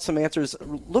seek out some answers.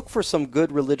 Look for some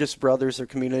good religious brothers or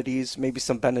communities, maybe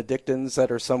some Benedictines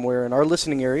that are somewhere in our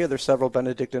listening area. There's several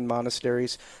Benedictine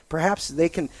monasteries. Perhaps they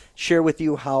can share with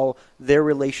you how their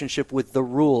relationship with the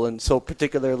rule, and so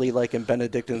particularly like in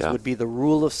Benedictines would be the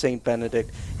rule of St. Benedict,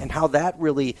 and how that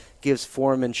really gives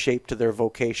form and shape to their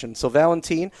vocation. So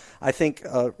Valentin, I think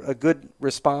a good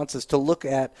response is to look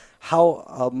at how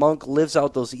a monk lives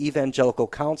out those evangelical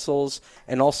counsels,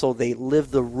 and also they live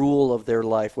the rule of their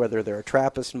life, whether they're a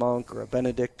Trappist monk or a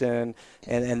Benedictine,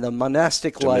 and the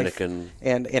monastic Dominican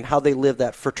life, and how they live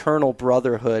that fraternal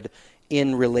brotherhood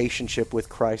in relationship with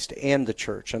Christ and the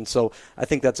church. And so I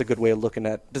think that's a good way of looking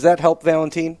at it. Does that help,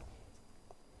 Valentin?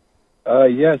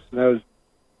 Yes, and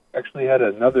I actually had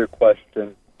another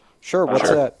question. Sure, what's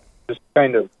that? Just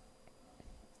kind of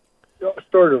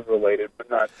sort of related, but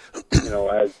not,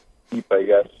 as deep, I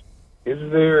guess.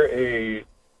 Is there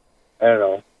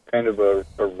kind of a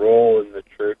role in the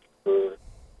church for,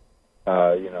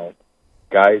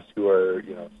 guys who are,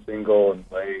 single and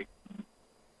lay,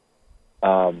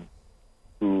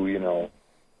 who,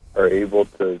 are able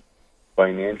to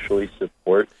financially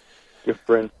support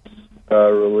different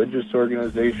religious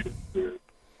organizations?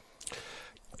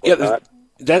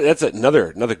 That's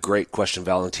another great question,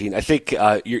 Valentine. I think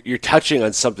you're touching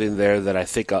on something there that I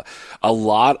think a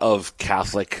lot of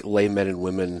Catholic laymen and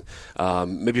women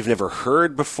maybe have never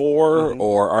heard before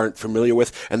or aren't familiar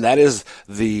with, and that is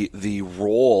the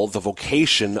role, the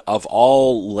vocation of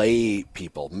all lay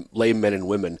people, lay men and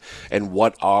women, and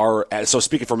what are, so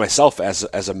speaking for myself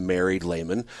as a married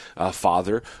layman,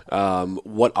 father,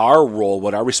 what our role,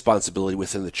 what our responsibility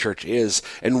within the church is,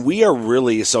 and we are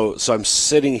really, so I'm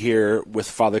sitting here with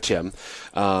Father Tim,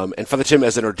 and Father Tim,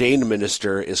 as an ordained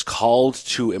minister, is called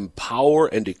to empower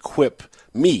and equip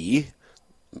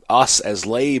us as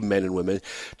lay men and women,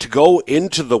 to go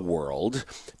into the world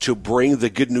to bring the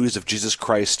good news of Jesus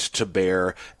Christ to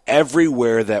bear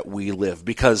everywhere that we live.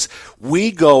 Because we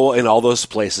go in all those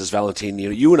places, Valentine,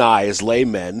 you and I as lay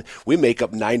men, we make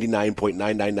up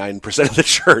 99.999% of the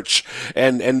church.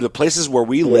 And the places where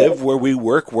we live, where we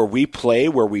work, where we play,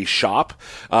 where we shop,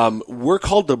 we're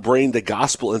called to bring the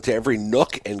gospel into every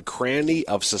nook and cranny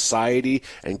of society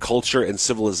and culture and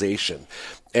civilization.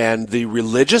 And the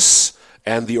religious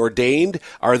and the ordained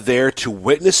are there to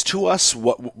witness to us,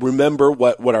 remember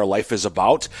what our life is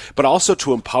about, but also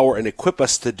to empower and equip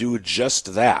us to do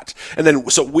just that. And then,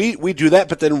 so we do that,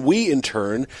 but then we in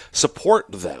turn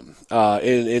support them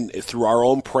through our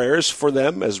own prayers for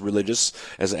them as religious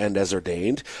and as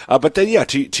ordained. But then,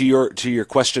 to your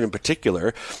question in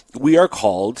particular, we are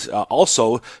called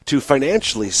also to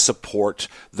financially support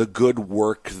the good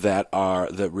work that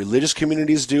the religious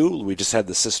communities do. We just had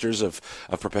the Sisters of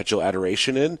Perpetual Adoration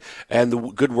in, and the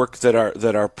good work that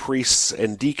our priests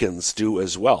and deacons do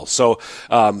as well. So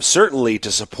certainly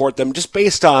to support them, just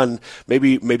based on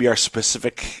maybe our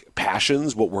specific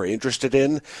passions, what we're interested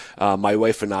in. My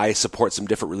wife and I support some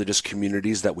different religious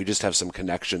communities that we just have some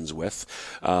connections with.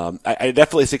 I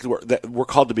definitely think that we're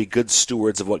called to be good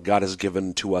stewards of what God has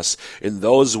given to us in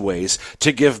those ways,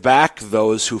 to give back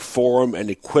those who form and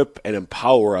equip and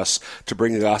empower us to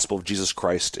bring the gospel of Jesus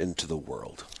Christ into the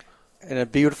world. And a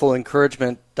beautiful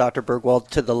encouragement, Dr. Bergwald,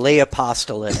 to the lay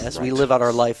apostolate as we live out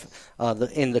our life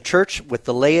in the church with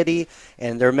the laity.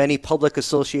 And there are many public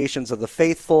associations of the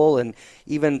faithful and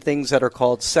even things that are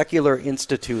called secular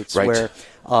institutes where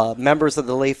members of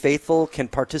the lay faithful can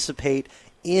participate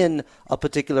in a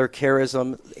particular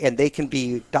charism, and they can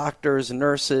be doctors,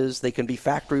 nurses, they can be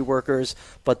factory workers,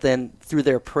 but then through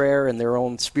their prayer and their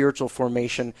own spiritual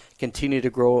formation continue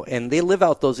to grow, and they live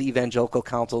out those evangelical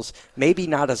counsels, maybe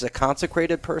not as a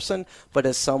consecrated person, but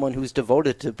as someone who's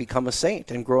devoted to become a saint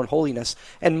and grow in holiness.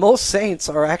 And most saints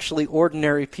are actually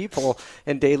ordinary people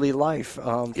in daily life.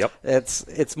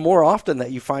 It's more often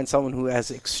that you find someone who has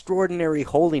extraordinary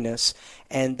holiness,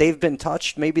 and they've been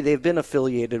touched, maybe they've been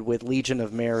affiliated with Legion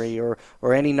of Mary or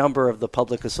any number of the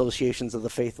public associations of the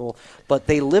faithful, but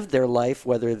they lived their life,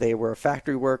 whether they were a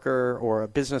factory worker or a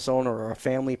business owner or a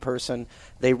family person,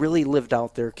 they really lived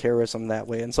out their charism that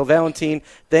way. And so, Valentine,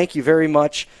 thank you very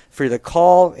much for the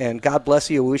call, and God bless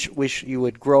you. Wish you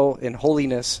would grow in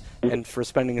holiness, and for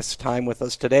spending this time with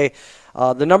us today.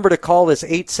 The number to call is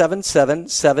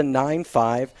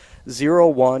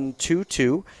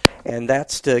 877-795-0122. And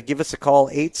that's to give us a call,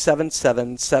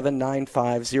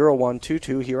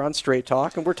 877-795-0122 here on Straight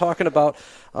Talk. And we're talking about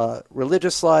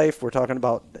religious life. We're talking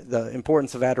about the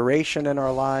importance of adoration in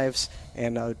our lives.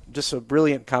 And just a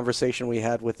brilliant conversation we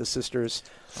had with the sisters,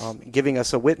 giving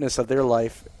us a witness of their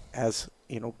life as,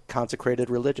 consecrated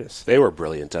religious. They were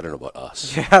brilliant. I don't know about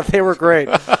us. Yeah, they were great.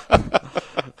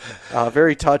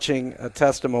 Very touching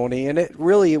testimony. And it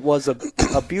really was a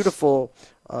beautiful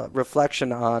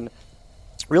reflection on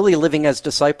really living as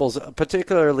disciples,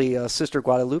 particularly Sister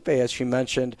Guadalupe, as she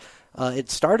mentioned. It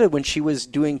started when she was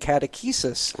doing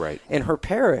catechesis in her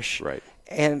parish.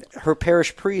 And her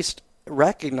parish priest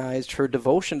recognized her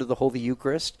devotion to the Holy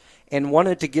Eucharist and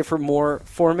wanted to give her more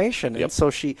formation. And so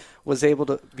she was able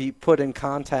to be put in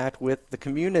contact with the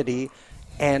community,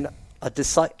 and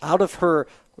out of her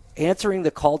answering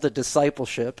the call to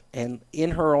discipleship and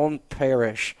in her own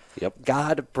parish,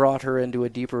 God brought her into a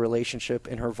deeper relationship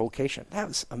in her vocation. That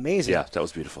was amazing. Yeah, that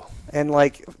was beautiful. And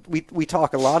we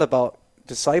talk a lot about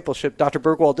discipleship. Dr.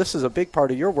 Bergwald, this is a big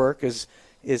part of your work, is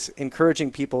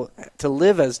encouraging people to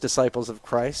live as disciples of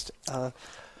Christ.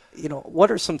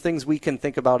 What are some things we can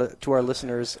think about to our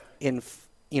listeners in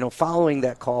following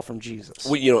that call from Jesus?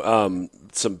 Well,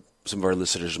 some of our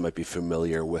listeners might be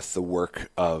familiar with the work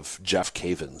of Jeff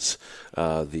Cavins,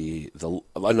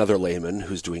 another layman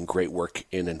who's doing great work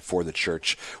in and for the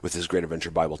church with his Great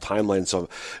Adventure Bible Timeline.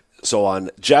 So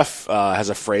on Jeff has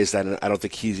a phrase that, and I don't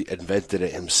think he invented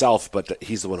it himself, but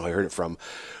he's the one who I heard it from.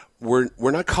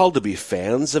 we're not called to be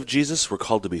fans of Jesus. We're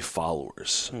called to be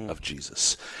followers of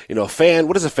Jesus. You know, a fan.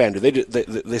 What does a fan do?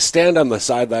 They stand on the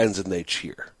sidelines and they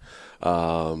cheer.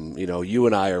 You know, you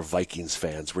and I are Vikings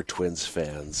fans. We're Twins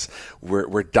fans.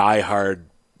 We're diehard.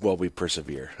 Well, we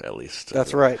persevere, at least.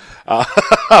 That's right.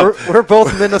 We're both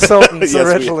Minnesotans yes,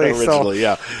 originally.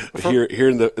 Yeah. Here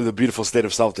in the beautiful state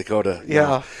of South Dakota.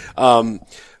 Yeah.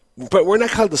 But we're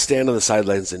not called to stand on the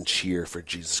sidelines and cheer for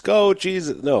Jesus. Go,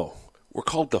 Jesus. No. We're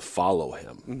called to follow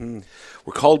him. Mm-hmm.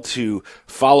 We're called to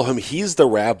follow him. He's the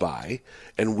rabbi,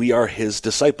 and we are his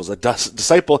disciples. A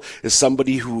disciple is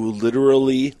somebody who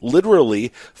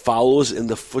literally follows in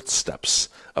the footsteps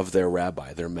of their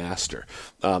rabbi, their master.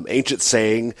 Ancient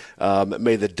saying,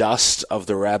 may the dust of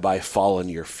the rabbi fall on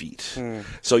your feet.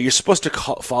 So you're supposed to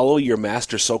follow your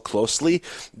master so closely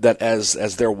that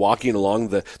as they're walking along,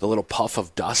 the little puff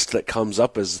of dust that comes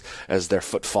up as their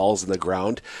foot falls in the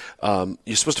ground,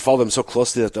 you're supposed to follow them so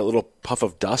closely that little puff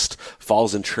of dust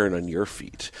falls in turn on your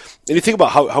feet. And you think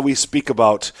about how we speak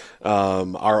about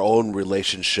our own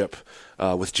relationship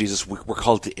with Jesus. We're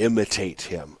called to imitate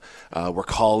him. We're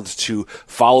called to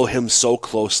follow him so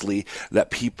closely that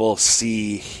people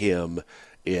see him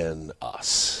in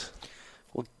us.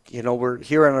 Well, you know, we're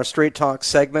here on our Straight Talk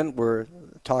segment. We're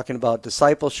talking about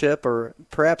discipleship or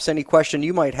perhaps any question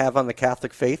you might have on the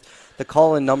Catholic faith. The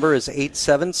call-in number is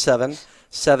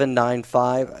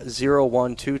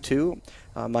 877-795-0122.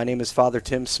 My name is Father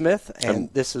Tim Smith, and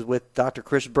this is with Dr.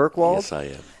 Chris Burkwald. Yes, I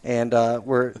am. And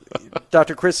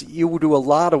Dr. Chris, you do a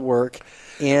lot of work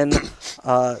in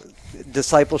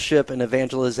discipleship and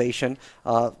evangelization.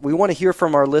 We want to hear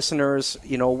from our listeners,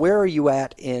 you know, where are you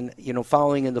at in, you know,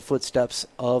 following in the footsteps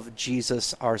of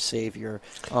Jesus, our Savior?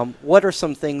 What are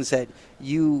some things that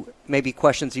maybe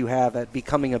questions you have at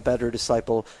becoming a better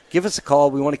disciple? Give us a call.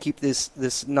 We want to keep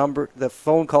this number, the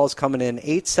phone calls coming in,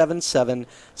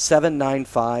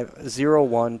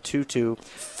 877-795-0122.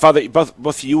 Father,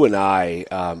 both you and I,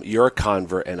 you're a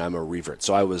convert and I'm a revert.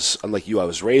 So unlike you, I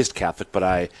was raised Catholic, but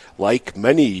I, like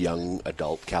many young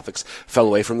adult Catholics, fell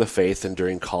away from the faith and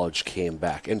during college came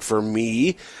back. And for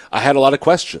me, I had a lot of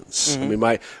questions. I mean,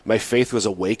 my faith was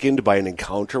awakened by an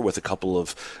encounter with a couple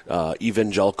of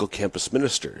evangelical campus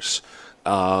ministers.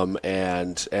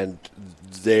 And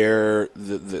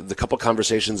the couple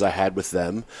conversations I had with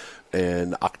them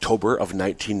in October of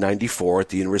 1994 at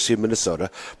the University of Minnesota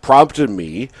prompted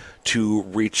me to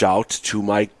reach out to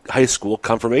my high school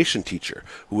confirmation teacher,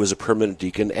 who was a permanent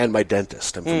deacon, and my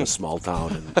dentist. I'm from a small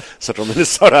town in central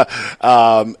Minnesota,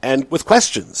 and with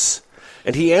questions.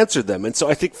 And he answered them. And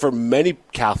so I think for many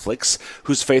Catholics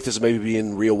whose faith is maybe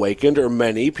being reawakened, or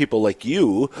many people like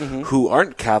you who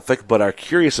aren't Catholic but are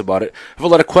curious about it, have a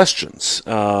lot of questions.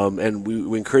 And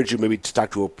we encourage you maybe to talk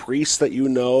to a priest that you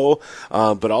know.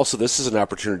 But also this is an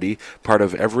opportunity, part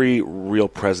of every Real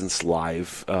Presence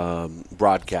Live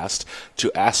broadcast,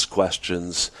 to ask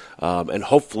questions. And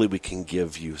hopefully we can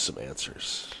give you some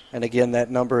answers. And again, that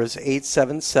number is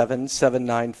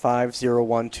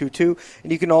 877-795-0122. And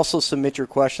you can also submit your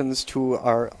questions to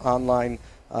our online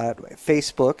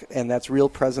Facebook, and that's Real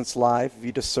Presence Live. If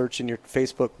you just search in your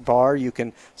Facebook bar, you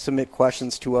can submit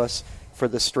questions to us for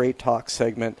the Straight Talk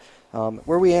segment,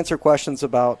 where we answer questions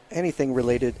about anything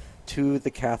related to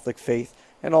the Catholic faith,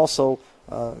 and also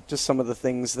just some of the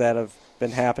things that have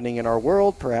been happening in our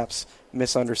world, perhaps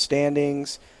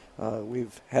misunderstandings.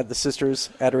 We've had the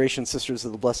Sisters, Adoration Sisters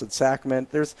of the Blessed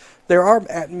Sacrament. There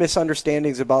are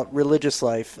misunderstandings about religious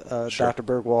life, Sure. Dr.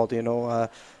 Burkwald. You know,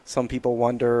 some people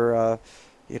wonder,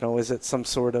 you know, is it some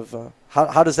sort of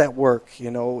how does that work?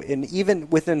 You know, and even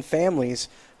within families,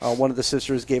 one of the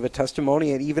sisters gave a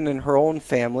testimony, and even in her own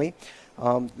family,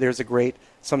 there's a great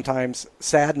sometimes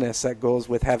sadness that goes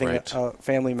with having a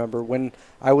family member. When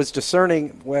I was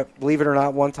discerning, believe it or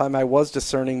not, one time I was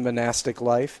discerning monastic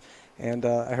life. And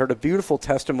I heard a beautiful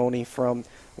testimony from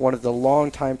one of the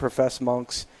longtime professed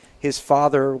monks. His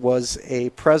father was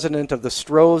a president of the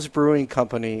Stroh's Brewing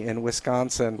Company in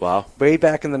Wisconsin way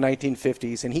back in the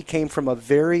 1950s, and he came from a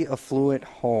very affluent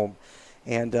home.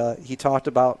 And he talked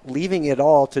about leaving it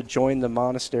all to join the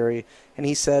monastery. And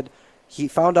he said he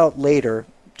found out later,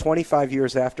 25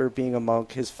 years after being a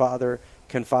monk, his father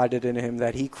confided in him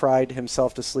that he cried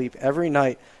himself to sleep every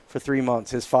night for 3 months.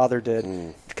 His father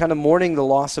did, kind of mourning the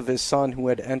loss of his son who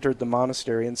had entered the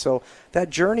monastery. And so that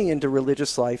journey into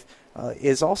religious life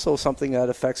is also something that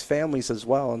affects families as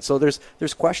well. And so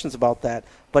there's questions about that,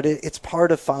 but it's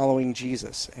part of following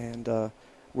Jesus. And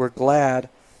we're glad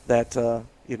that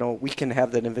you know, we can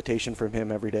have that invitation from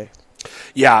him every day.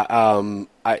 Yeah,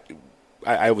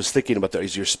 I was thinking about that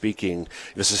as you're speaking.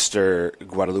 Your sister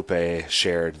Guadalupe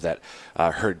shared that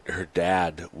her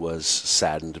dad was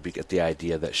saddened at the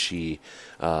idea that she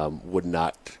would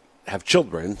not have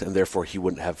children, and therefore he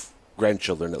wouldn't have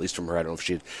grandchildren, at least from her. I don't know if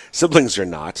she had siblings or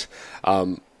not.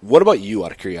 What about you,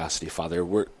 out of curiosity, Father?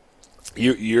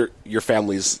 Your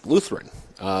family's Lutheran.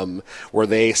 Were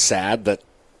they sad that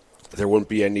there wouldn't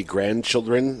be any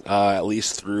grandchildren, at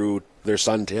least through their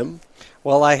son Tim?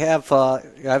 Well, I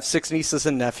have 6 nieces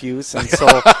and nephews, and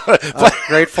so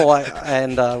grateful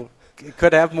and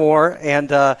could have more. And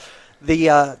the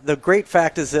great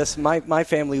fact is this: my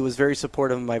family was very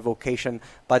supportive of my vocation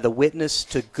by the witness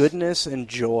to goodness and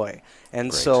joy.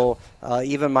 And Great. So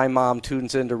even my mom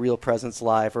tunes into Real Presence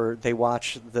Live, or they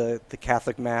watch the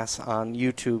Catholic Mass on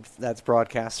YouTube that's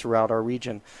broadcast throughout our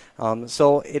region.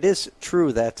 So it is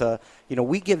true that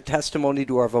we give testimony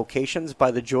to our vocations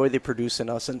by the joy they produce in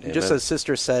us. And just as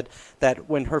Sister said, that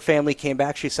when her family came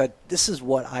back, she said, "This is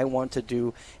what I want to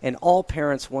do." And all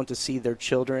parents want to see their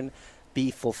children be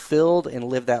fulfilled and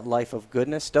live that life of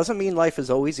goodness. Doesn't mean life is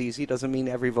always easy. Doesn't mean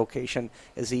every vocation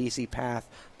is the easy path.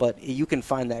 But you can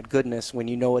find that goodness when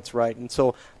you know it's right. And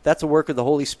so that's a work of the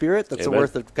Holy Spirit. That's a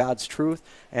work of God's truth.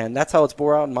 And that's how it's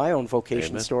bore out in my own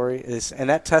vocation story. And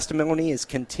that testimony is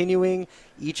continuing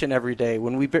each and every day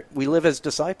when we live as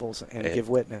disciples and give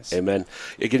witness. Amen.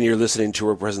 Again, you're listening to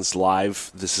Real Presence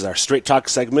Live. This is our Straight Talk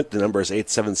segment. The number is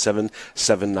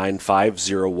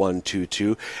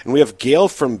 877-795-0122. And we have Gail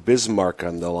from Bismarck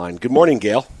on the line. Good morning,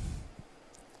 Gail.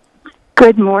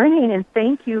 Good morning, and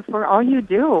thank you for all you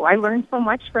do. I learned so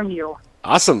much from you.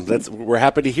 Awesome. We're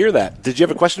happy to hear that. Did you have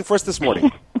a question for us this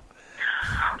morning?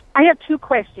 I have 2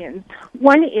 questions.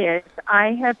 One is, I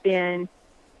have been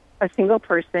a single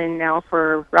person now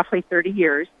for roughly 30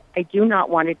 years. I do not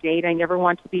want to date. I never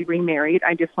want to be remarried.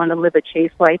 I just want to live a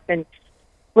chaste life and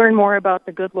learn more about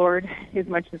the good Lord as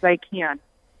much as I can.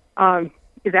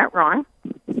 Is that wrong?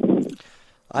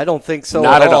 I don't think so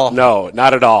Not at all. all. No,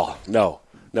 not at all. No.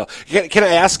 Can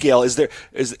I ask, Gail?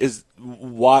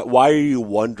 Why are you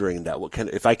wondering that?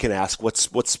 If I can ask,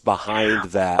 what's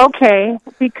behind that? Okay,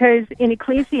 because in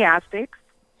Ecclesiastics,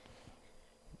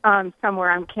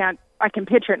 somewhere I can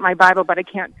picture it in my Bible, but I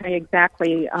can't tell you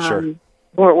exactly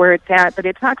where it's at. But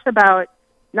it talks about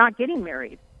not getting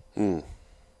married. And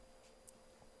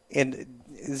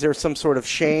is there some sort of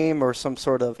shame or some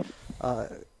sort of,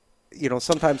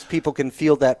 sometimes people can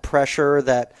feel that pressure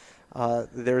that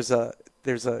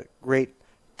there's a great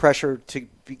pressure to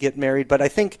get married. But I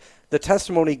think the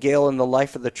testimony, Gail, in the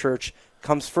life of the church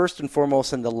comes first and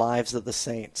foremost in the lives of the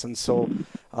saints. And so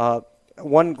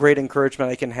one great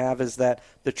encouragement I can have is that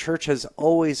the church has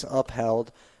always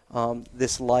upheld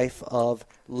this life of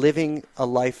living a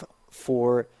life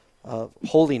for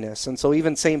holiness. And so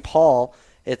even St. Paul,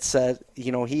 it said,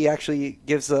 he actually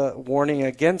gives a warning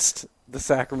against the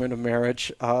sacrament of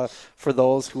marriage for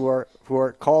those who are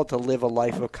called to live a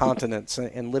life of continence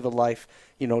and live a life,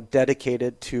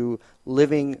 dedicated to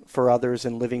living for others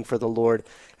and living for the Lord,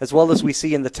 as well as we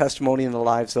see in the testimony in the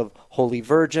lives of holy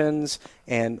virgins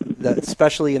and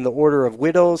especially in the order of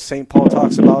widows. St. Paul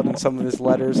talks about in some of his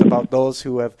letters about those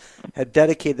who have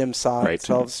dedicated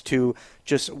themselves to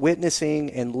just witnessing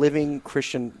and living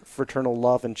Christian fraternal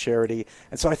love and charity.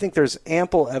 And so I think there's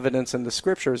ample evidence in the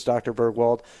scriptures, Dr.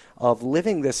 Bergwald, of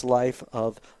living this life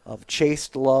of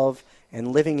chaste love and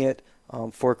living it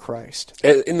for Christ.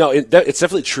 It's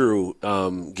definitely true,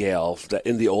 Gail, that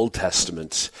in the Old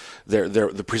Testament,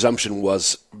 the presumption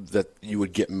was that you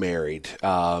would get married,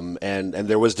 and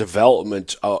there was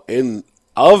development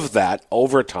of that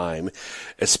over time,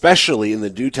 especially in the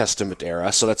New Testament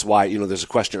era. So that's why, there's a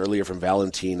question earlier from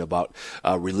Valentine about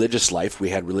religious life. We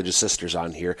had religious sisters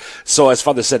on here. So as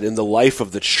Father said, in the life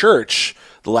of the church,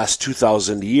 the last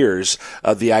 2,000 years,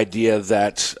 the idea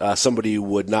that somebody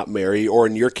would not marry, or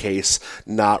in your case,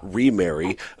 not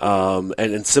remarry,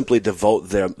 and simply devote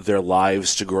their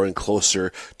lives to growing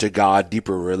closer to God,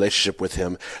 deeper relationship with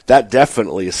Him, that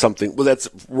definitely is something. Well,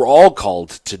 we're all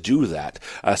called to do that.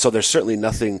 So there's certainly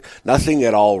nothing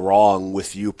at all wrong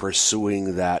with you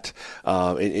pursuing that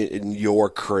in your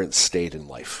current state in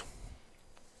life.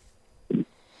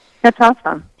 That's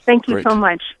awesome. Thank you Great. so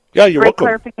much. Yeah, you're welcome.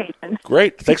 Great clarification.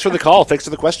 Great. Thanks for the call. Thanks for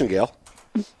the question, Gail.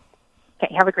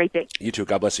 Okay, have a great day. You too.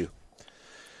 God bless you.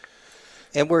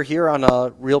 And we're here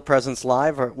on Real Presence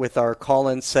Live with our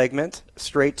call-in segment,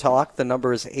 Straight Talk. The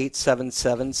number is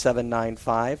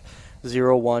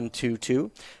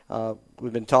 877-795-0122.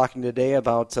 We've been talking today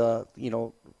about,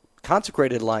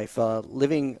 consecrated life,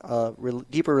 living a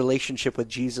deeper relationship with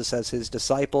Jesus as His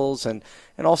disciples, and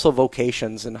also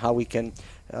vocations and how we can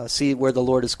see where the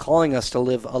Lord is calling us to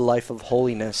live a life of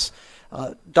holiness.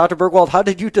 Dr. Bergwald, how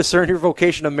did you discern your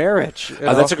vocation of marriage?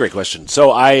 That's a great question.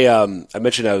 So I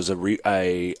mentioned I was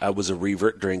a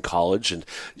revert during college, and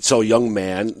so a young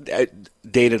man. I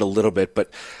dated a little bit, but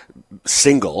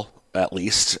single at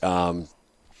least, and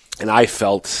I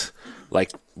felt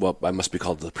like, well, I must be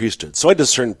called to the priesthood. So I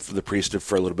discerned the priesthood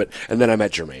for a little bit, and then I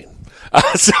met Jermaine.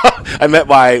 So I met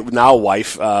my now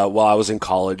wife while I was in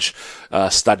college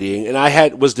studying, and I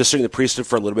was discerning the priesthood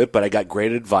for a little bit, but I got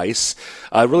great advice.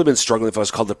 I'd really been struggling if I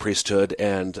was called the priesthood,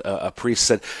 and a priest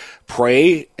said,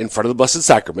 pray in front of the Blessed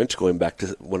Sacrament, going back to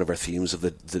one of our themes of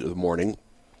the morning.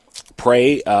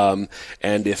 Pray, and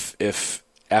if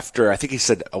after, I think he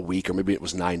said a week, or maybe it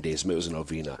was 9 days, maybe it was a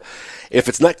novena. If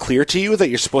it's not clear to you that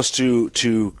you're supposed to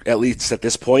at least at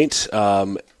this point,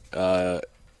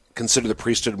 consider the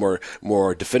priesthood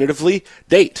more definitively,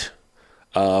 date.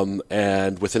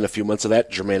 And within a few months of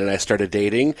that, Jermaine and I started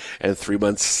dating, and 3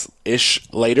 months-ish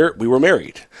later, we were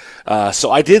married.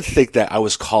 So I did think that I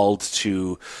was called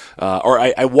to, or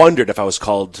I wondered if I was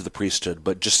called to the priesthood,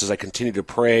 but just as I continued to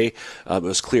pray, it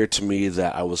was clear to me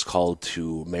that I was called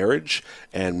to marriage,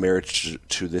 and marriage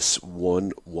to this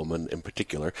one woman in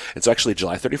particular. And so actually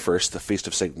July 31st, the feast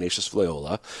of St. Ignatius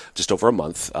Loyola, just over a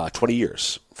month, 20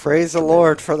 years. Praise the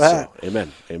Lord for that. So,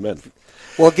 amen. Amen.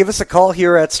 Well, give us a call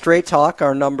here at Straight Talk.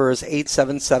 Our number is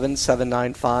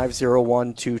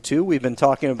 877-795-0122. We've been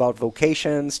talking about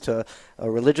vocations to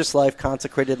a religious life,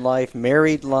 consecrated life,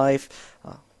 married life,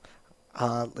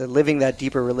 living that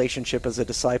deeper relationship as a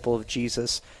disciple of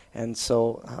Jesus. And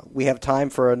so we have time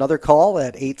for another call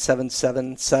at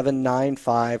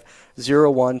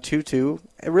 877-795-0122.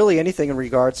 Really anything in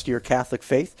regards to your Catholic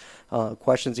faith,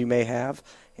 questions you may have.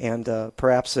 And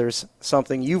perhaps there's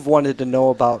something you've wanted to know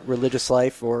about religious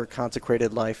life or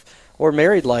consecrated life or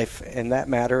married life in that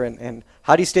matter. And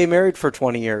how do you stay married for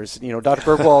 20 years? You know, Dr.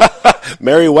 Bergwald.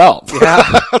 Marry well.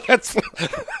 Yeah.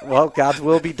 Well, God's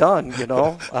will be done, you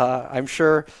know. I'm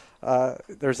sure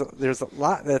there's a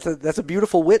lot. That's a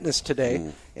beautiful witness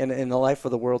today in the life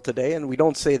of the world today. And we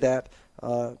don't say that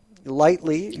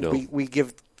lightly. No. We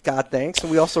give God thanks. And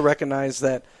we also recognize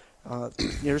that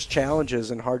there's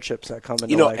challenges and hardships that come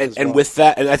into life as well. And with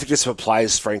that, and I think this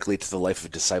applies, frankly, to the life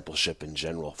of discipleship in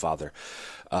general, Father.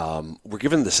 We're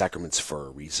given the sacraments for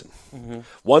a reason. Mm-hmm.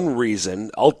 One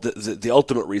reason, the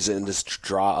ultimate reason, is to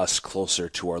draw us closer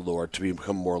to our Lord, to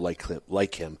become more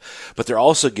like Him. But they're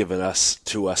also given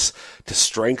to us to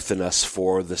strengthen us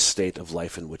for the state of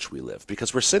life in which we live,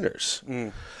 because we're sinners.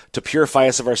 To purify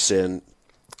us of our sin,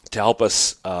 to help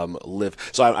us live.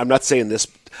 So I'm not saying this.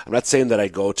 I'm not saying that I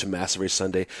go to Mass every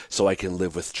Sunday so I can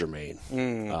live with Jermaine,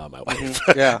 my wife.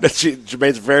 Yeah.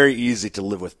 Jermaine's very easy to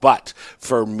live with. But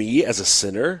for me as a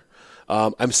sinner,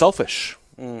 I'm selfish.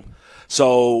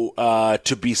 So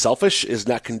to be selfish is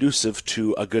not conducive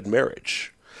to a good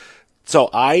marriage. So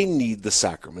I need the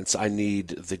sacraments. I need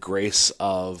the grace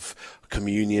of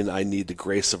communion. I need the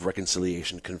grace of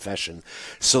reconciliation, confession,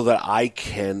 so that I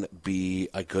can be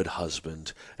a good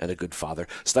husband and a good father,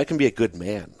 so that I can be a good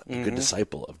man, a good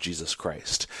disciple of Jesus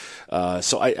Christ.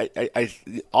 So I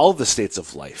all the states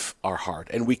of life are hard,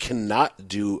 and we cannot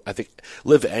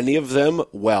live any of them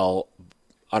well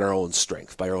on our own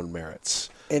strength, by our own merits.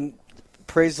 And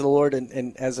praise the Lord,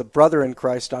 and as a brother in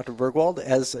Christ, Dr. Bergwald,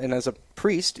 as a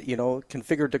priest, you know,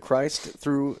 configured to Christ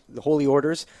through the holy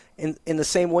orders, in the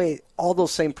same way, all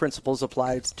those same principles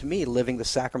apply to me, living the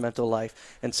sacramental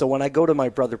life. And so when I go to my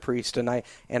brother priest and I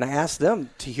ask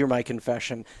them to hear my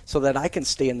confession so that I can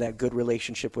stay in that good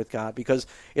relationship with God, because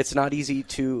it's not easy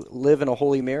to live in a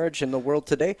holy marriage in the world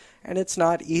today, and it's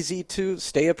not easy to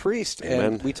stay a priest. Amen.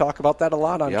 And we talk about that a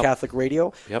lot on Catholic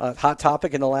radio. Hot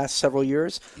topic in the last several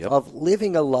years of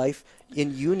living a life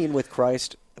in union with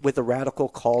Christ with a radical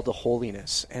call to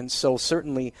holiness. And so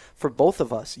certainly for both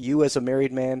of us, you as a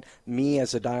married man, me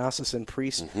as a diocesan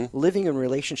priest, living in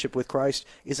relationship with Christ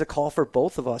is a call for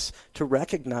both of us to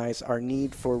recognize our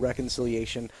need for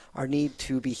reconciliation, our need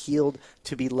to be healed,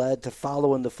 to be led, to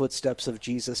follow in the footsteps of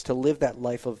Jesus, to live that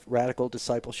life of radical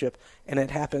discipleship. And it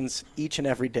happens each and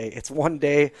every day. It's one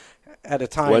day at a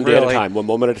time. One day at a time, one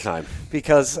moment at a time.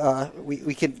 Because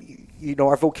we can, you know,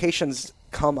 our vocations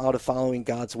come out of following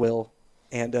God's will.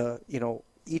 And, you know,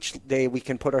 each day we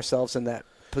can put ourselves in that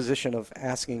position of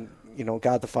asking, you know,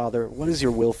 God the Father, what is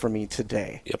your will for me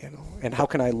today? You know, and how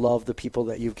can I love the people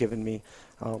that you've given me,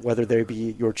 whether they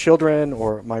be your children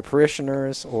or my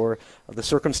parishioners or the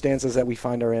circumstances that we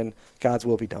find are in, God's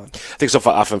will be done. I think so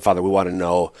often, Father, we want to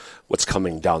know what's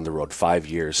coming down the road, 5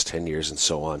 years, 10 years, and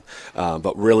so on.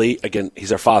 But really, again,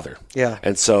 He's our Father. Yeah.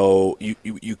 And so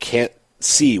you can't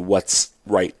see what's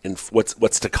right and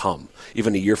what's to come,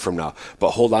 even a year from now.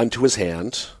 But hold on to His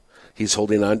hand, He's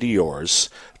holding on to yours.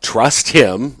 Trust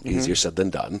him. Easier said than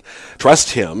done.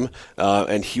 Trust him,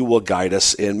 and he will guide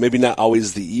us in maybe not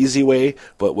always the easy way,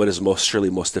 but what is most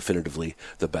definitively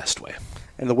the best way.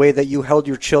 And the way that you held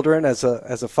your children as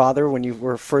a father when you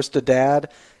were first a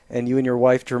dad, and you and your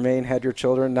wife, Jermaine, had your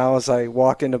children. Now as I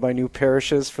walk into my new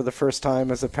parishes for the first time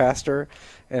as a pastor,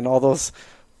 and all those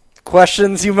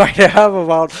questions you might have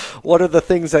about what are the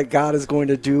things that God is going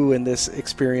to do in this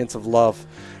experience of love.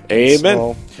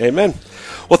 Amen. Amen.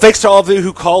 Well, thanks to all of you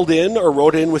who called in or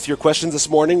wrote in with your questions this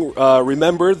morning.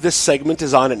 Remember, this segment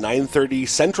is on at 9:30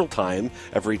 Central Time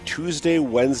every Tuesday,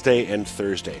 Wednesday, and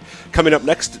Thursday. Coming up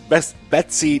next,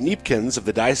 Betsy Neepkins of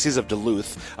the Diocese of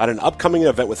Duluth on an upcoming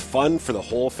event with fun for the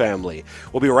whole family.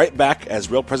 We'll be right back as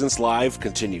Real Presence Live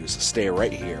continues. Stay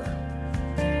right here.